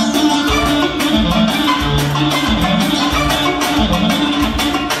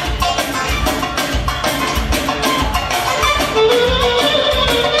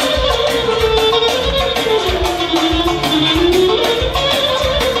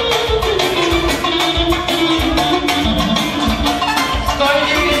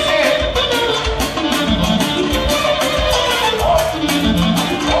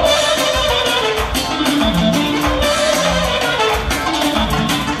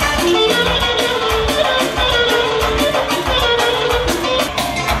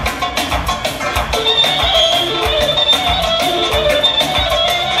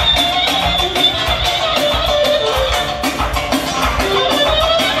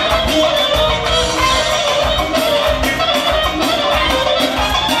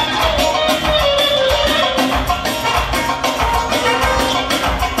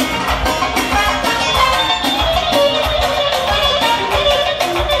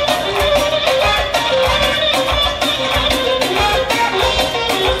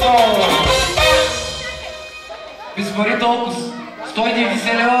 Пари толкова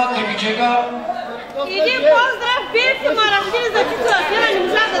 190 лева, трикичека. Един поздрав, певци марафили за титла, фира не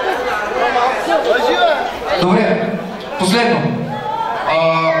можа да тъска. Добре, последно.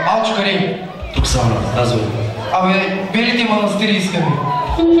 Алчо къде? Тук съм, казвай. Абе, белите манастири искаме.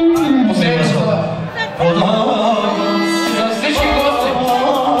 Последно са. За всички гости.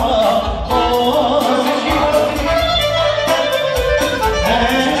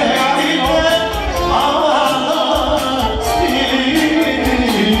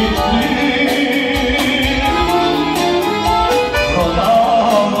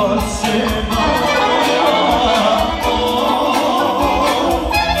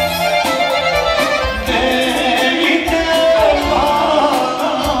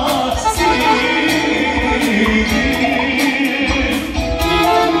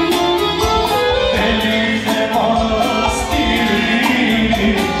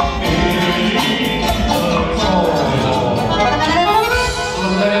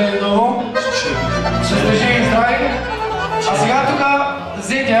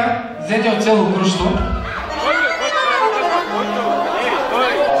 Зетя от село Крушто.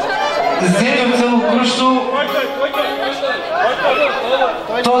 Зетя от село Крушто.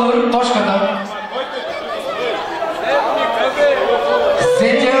 Тодор, точката.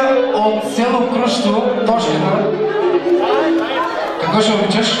 Зетя от село Крушто, точката. Какво ще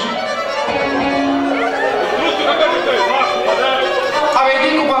обичаш? Абе,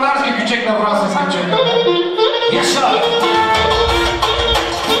 един купанарски кючек направо се скача. Яша!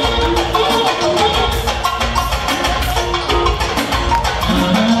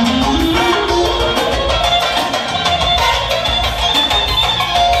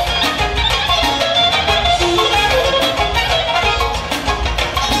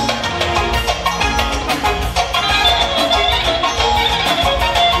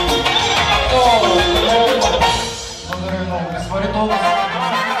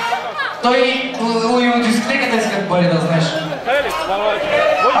 Той от дискотеката искат пари, да знаеш.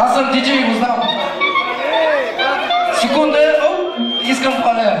 Аз съм диджей и го знам. Секунда, искам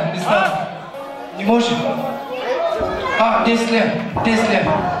пари, не знам. Не може. 10 лева, 10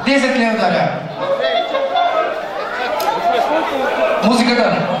 лева, 10 лева даря.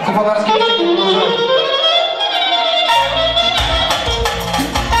 Музиката, купанарски кючек продължава.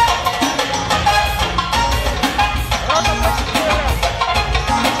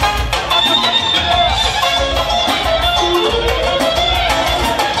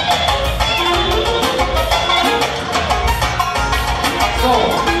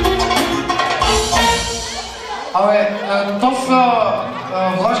 Абе, то в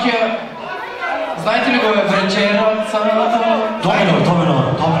влашкия, знаете ли го е вечерата? Домино.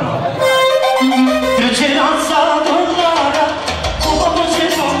 Вечерата донара, хубаво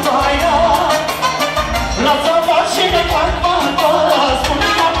че сонтая, лаца ваше не пакмата,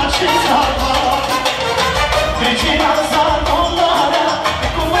 спомена че сава. Вечерата донара,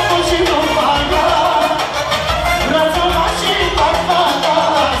 хубаво че сонтая, лаца ваше не пакмата,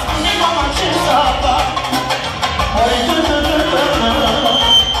 спомена че сава.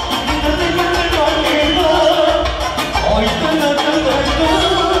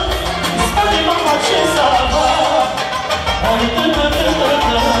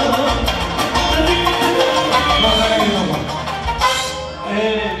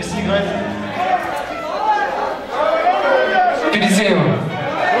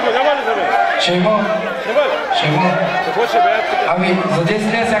 Ще има. Ами, за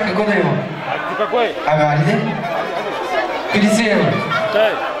 10 лева всяка года има. А ти какой? Ами, айде. 50 евро.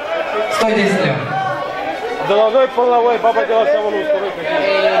 110 лева. Да навой по-навой, баба дела само на ускорой.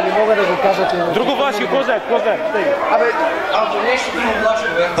 Не мога да го кажа. Друго влашки, ko знае? Абе, ако нещо друго влашко,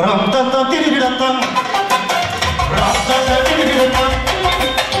 бе.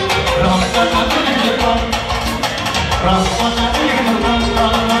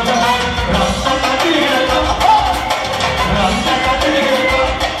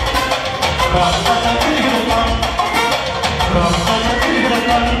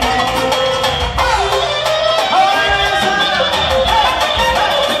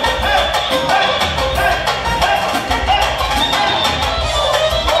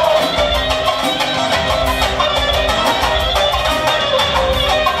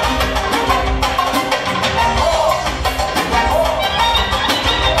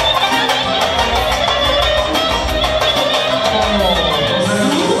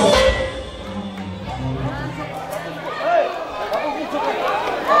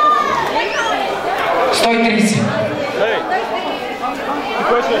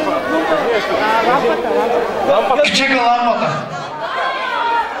 Чека лампата.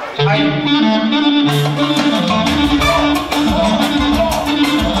 Ай.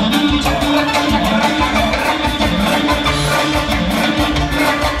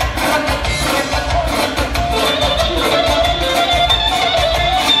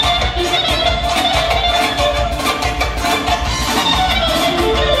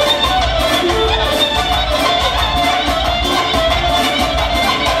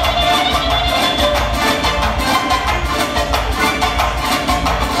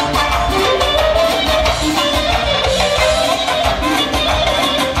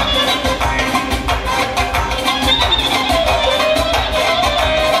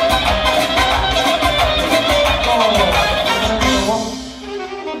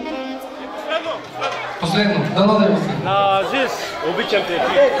 Обичам те, ти,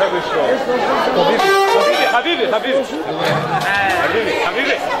 как е що? Хабиби.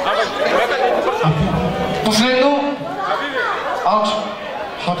 Последно. Алчо.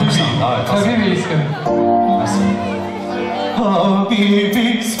 Хабиби искаме.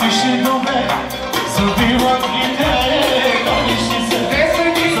 Хабиби, спиши добре, забивам ги те, канишни се. Тесър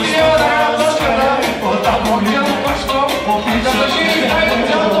ги няма да няма точката. Отделно пъщо. Да държи ги дай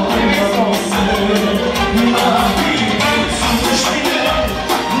цялото семейство.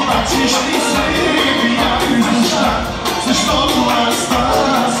 Защото аз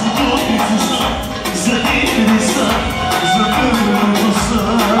тази глупи са, за дивни са, за първото са.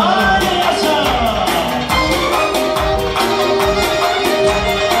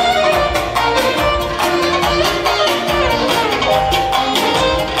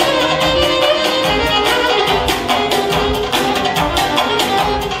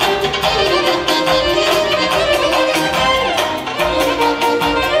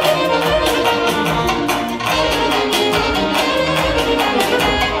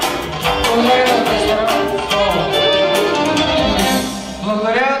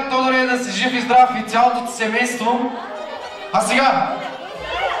 И цялото ти семейство. А сега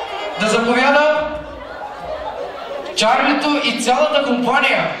да заповяда Чарлито и цялата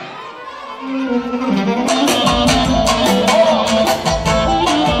компания.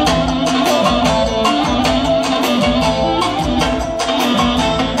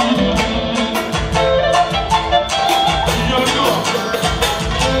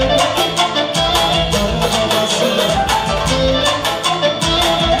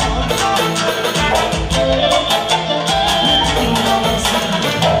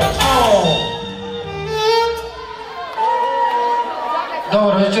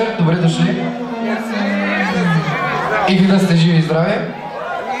 Добър вечер, добре дошли. И ви да сте живи и здрави.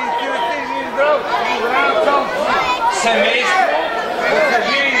 Семейство, да сте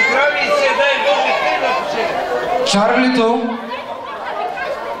живи и здрави и се дай Боже те да починат. Чарлито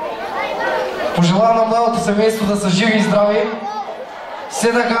пожелава на младото семейство да са живи и здрави,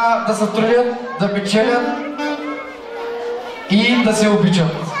 все така да се трудят, да печелят и да се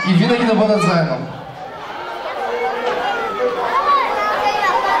обичат. И винаги да бъдат заедно.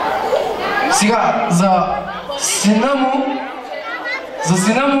 Сега, за сина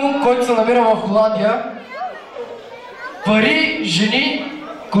му, който се намира в Холандия, пари, жени,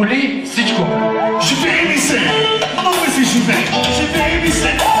 коли, всичко. Живее ми се, много ми се живее, живее ми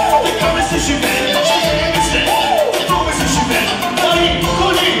се, така ми се живее, живее ми се, много ми се живее, пари,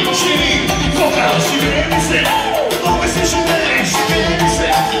 коли, жени, кога, живее ми се, много ми се живее, живее ми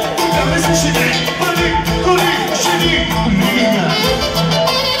се, така ми се живее, пари, коли, жени, мина.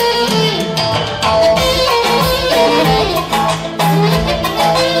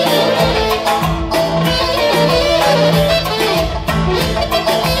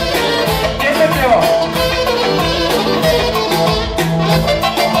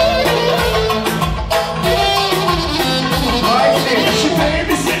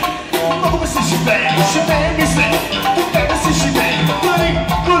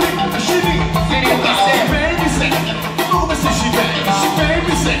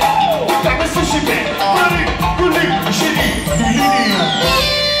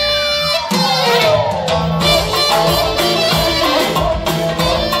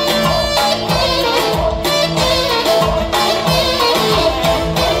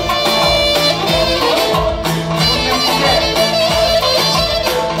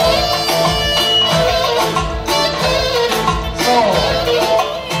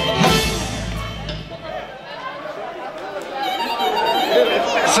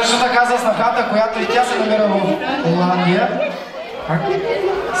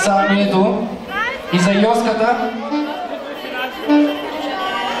 Нито и за Йоската.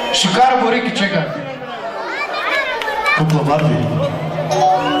 Шукар Борики чека. Кукла Барби.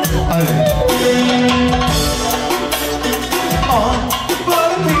 Айде.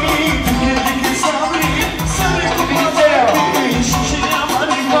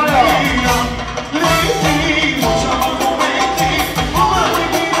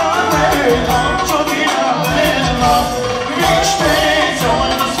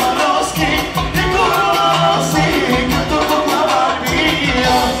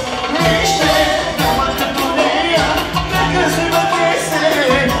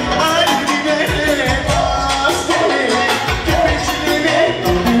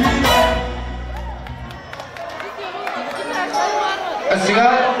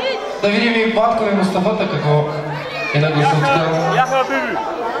 Да видим и Батко и Мустафата какво е да го съобщава.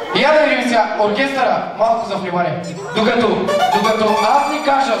 И я да видим сега оркестъра, малко за внимание. Докато аз ни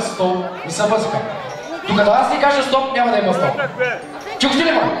кажа стоп, не се бъзика. Докато аз ни кажа стоп, няма да има стоп. Чухте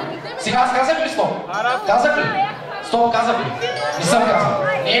ли ма? Сега аз казах ли стоп? Казах ли? Стоп, казах ли? Не съм казал.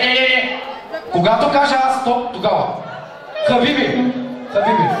 Не. Когато кажа аз стоп, тогава. Хабиби.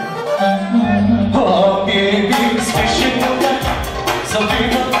 Хабиби, свежи вода.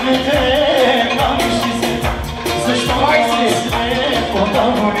 Забиват ли те, намишли се, защо се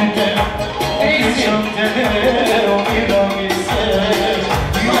подавните, обичам те, обидам ми се.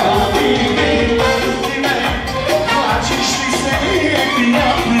 Хабиби, ти ме, плачеш ли се, пия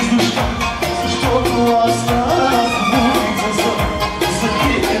през нощта, защото аз нас будих за сън, за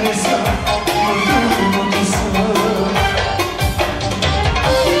ките не съм, но другото съм.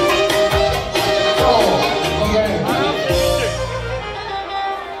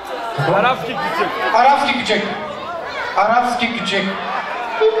 Арабски кючек.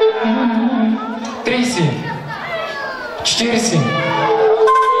 30. 40.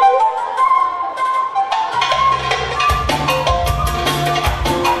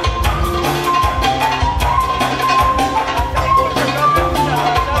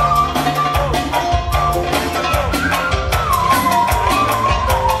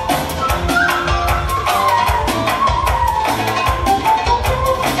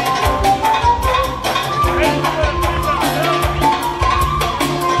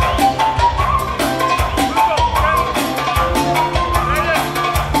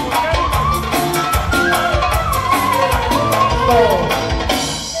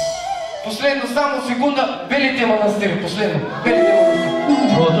 Белите манастири, последно. Белите манастири.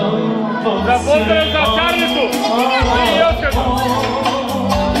 За поздрав за царето! И Йоската!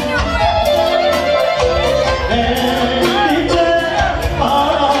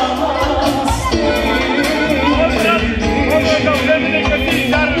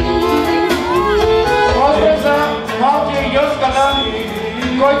 Поздрав за малкия Йоската,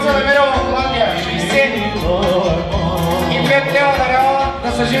 който се намира в Холандия. 60 и 5 лева дарява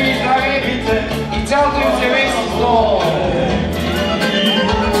да са живи и здрави и цялото им семейство.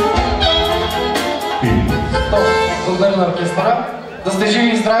 Благодаря на оркестъра. Да сте живи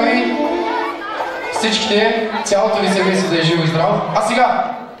и здрави всичките, цялото ви семейство да е живо и здраво. А сега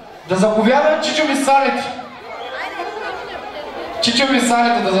да заповяда Чичо Мисалето. Чичо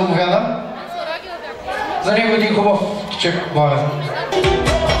Мисалето да заповяда. За него един хубав кичек, моля.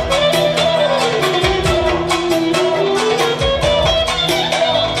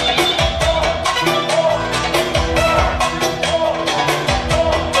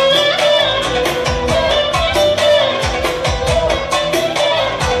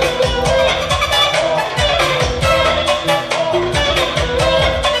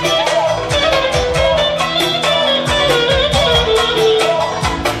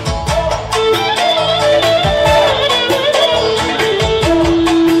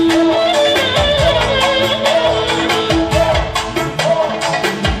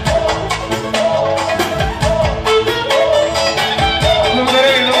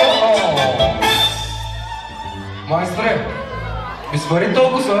 Свари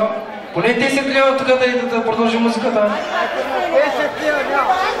толкова са, поне 10 лева тук да продължи музиката. 10 лева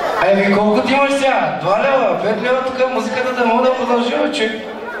няма. Еми колко ти имаш сега? 2 лева, 5 лева тук музиката да мога да продължи, че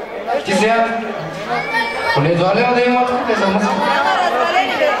ти сега... Поне 2 лева да има тук за музика.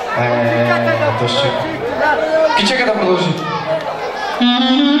 Точно. Кичека да продължи.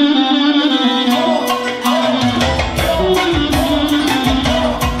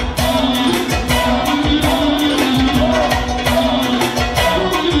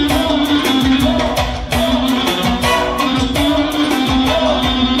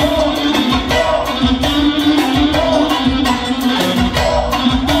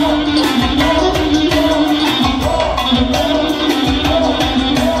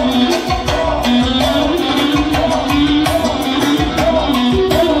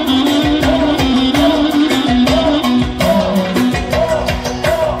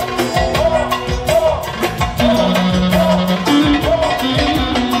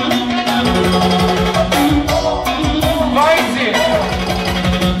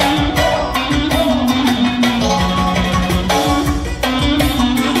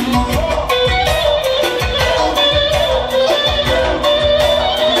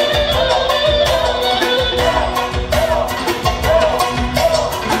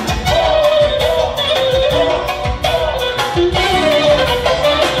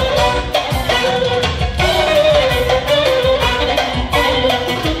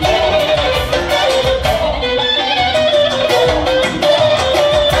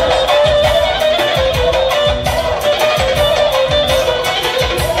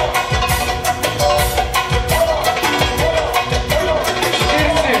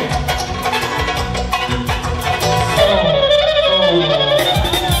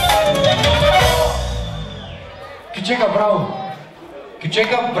 Кючека, браво!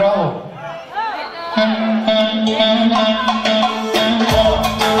 Кючека, браво!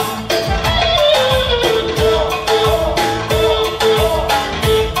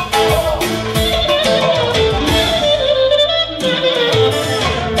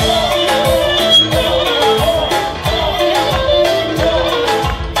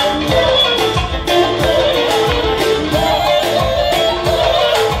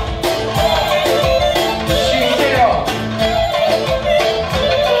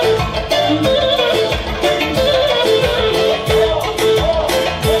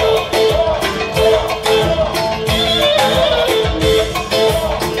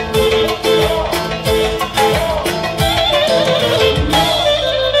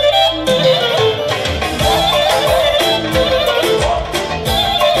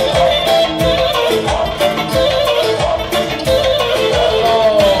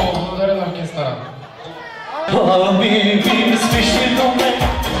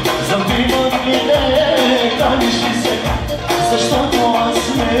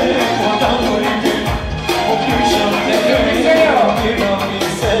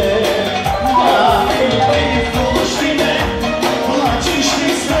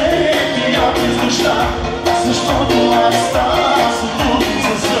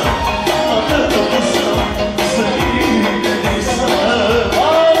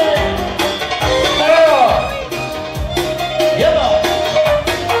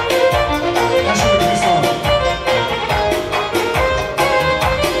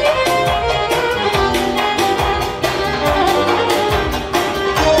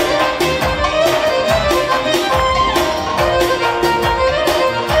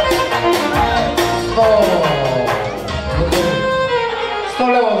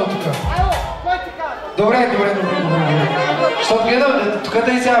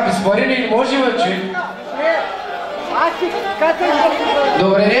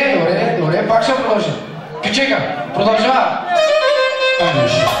 Добре, пак ще продължи. Кючека, продължава.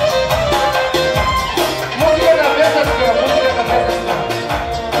 Музиката без да спира, музиката без да спира.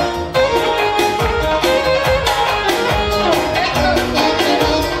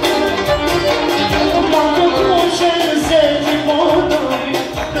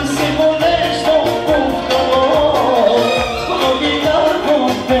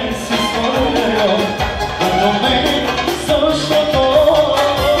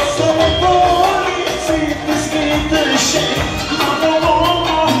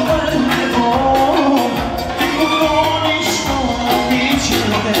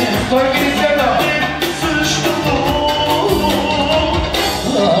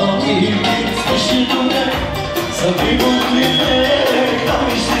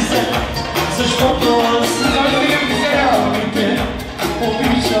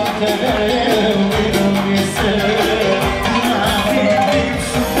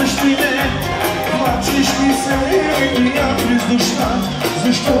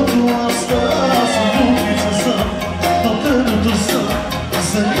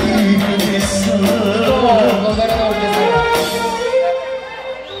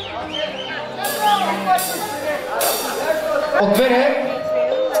 От мене?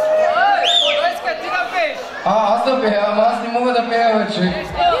 Аз да пея, ама аз не мога да пея вече.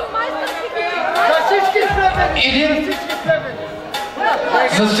 Един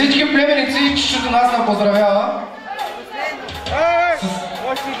за всички племеници, чичото нас не поздравява.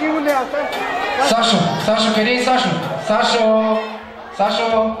 Сашо, къде е Сашо?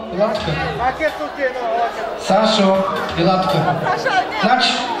 Сашо, ела тук. Сашо, ела тук. Значи,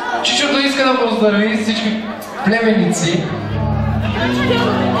 чичото иска да поздрави всички племеници,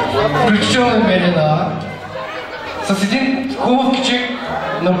 включително и мене, да, с един хубав кичек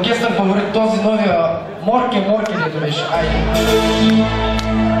на оркестър фаворит, този новия Морке, дето беше. Айде!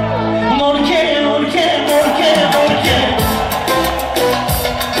 Морке!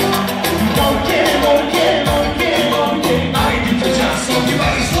 Айде, тъча, слотива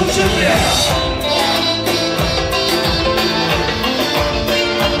и случай, бля!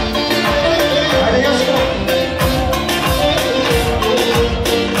 Айде, ясно!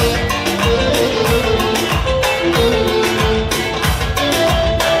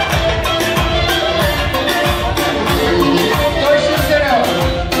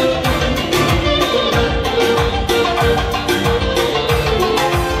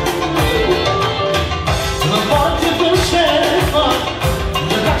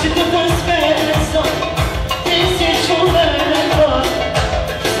 Te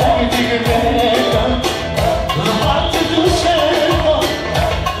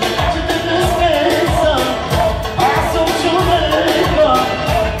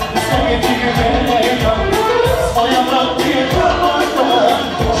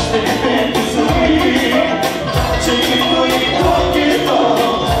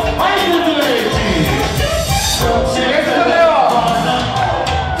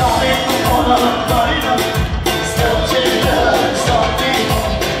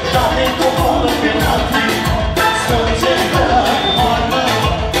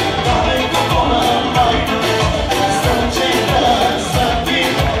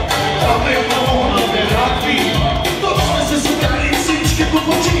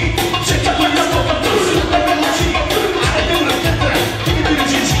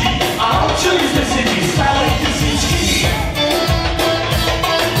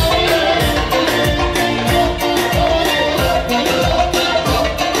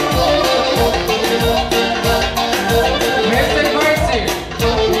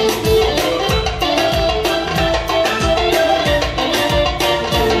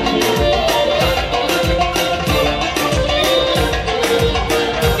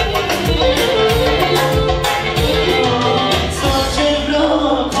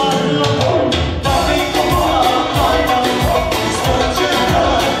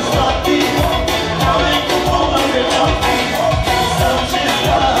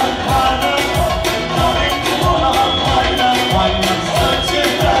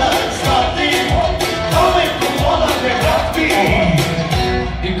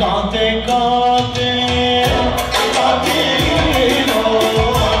Cante, cante, Caterino.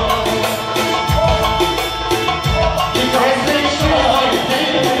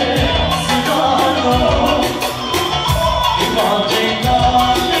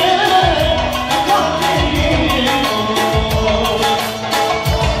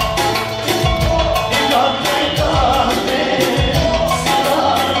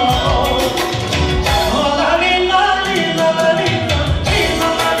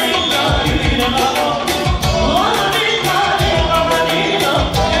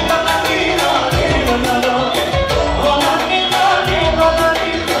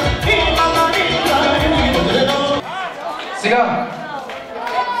 Сега,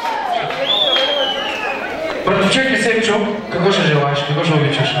 братовчет ли Сепчо, какво ще желаеш, какво ще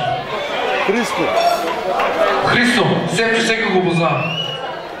обичаш? Христо. Христо, Сепчо всеки го познава.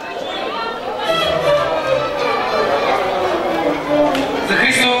 За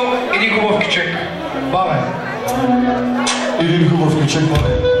Христо един хубав кичек. Бабе. Един хубав кичек, бабе.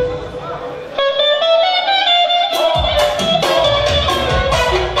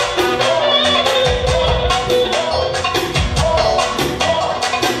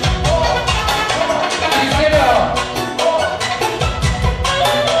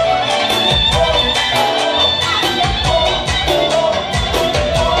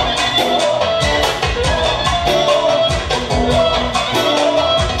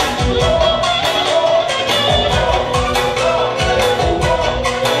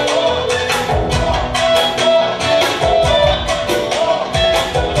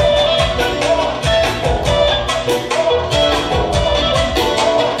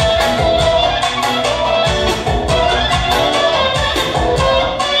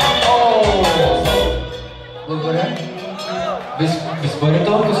 Безпъне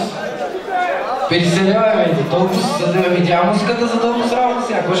толкова. 50 лева е, толкова са да видя музиката за толкова с работа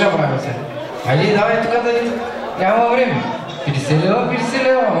сега. Какво ще правим сега? Айде, давай тук да няма време. 50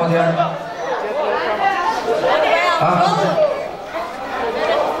 лева, ама да.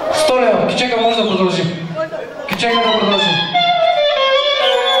 100 лева, кичека може да продължи. Кичека да продължи.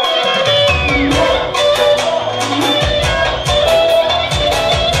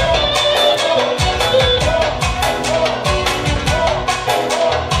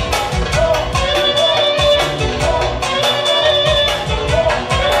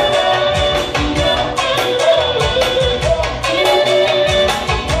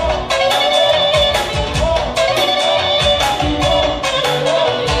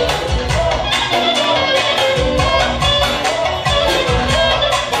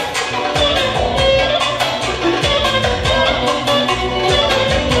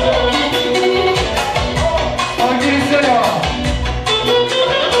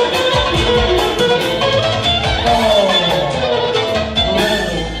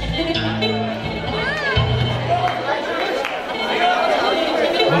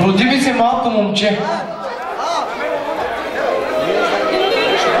 Роди ми се малко момче.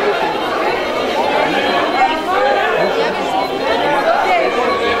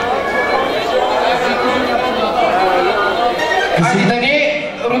 Ами да не,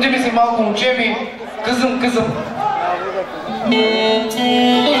 роди ми се малко момче ми, къзъм.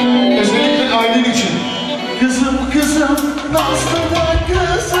 Özellikle ailen için. Kızım, Nazlı'da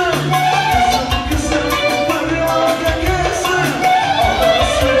kızım. Kızım, Pırla'da kızım.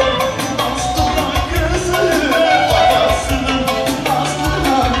 Anasının Nazlı'da kızım. Anasının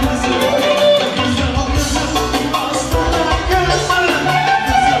Nazlı'da kızım. Kızım, Nazlı'da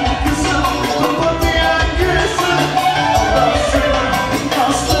kızım. Kızım, papatya kızım. Anasının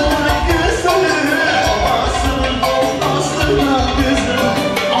Nazlı'da kızım. Anasının Nazlı'da kızım.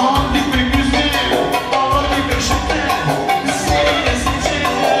 Abi be güzelim, abi be şeker. Seni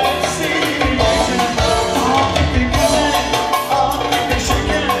seçerim, seni seçerim. Abi be güzelim, abi be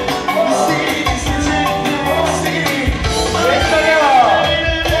şeker. Seni seçerim, seni.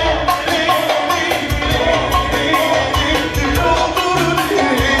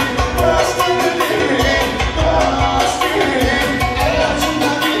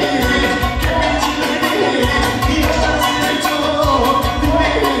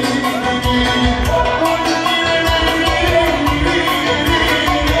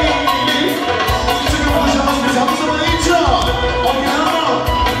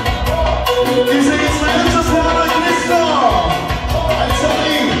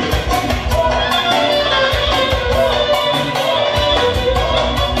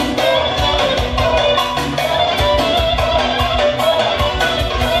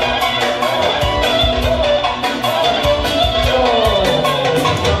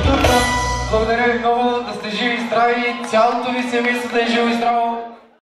 Благодаря ви много, да сте живи и здрави, цялото ви семейство да е живо и здраво.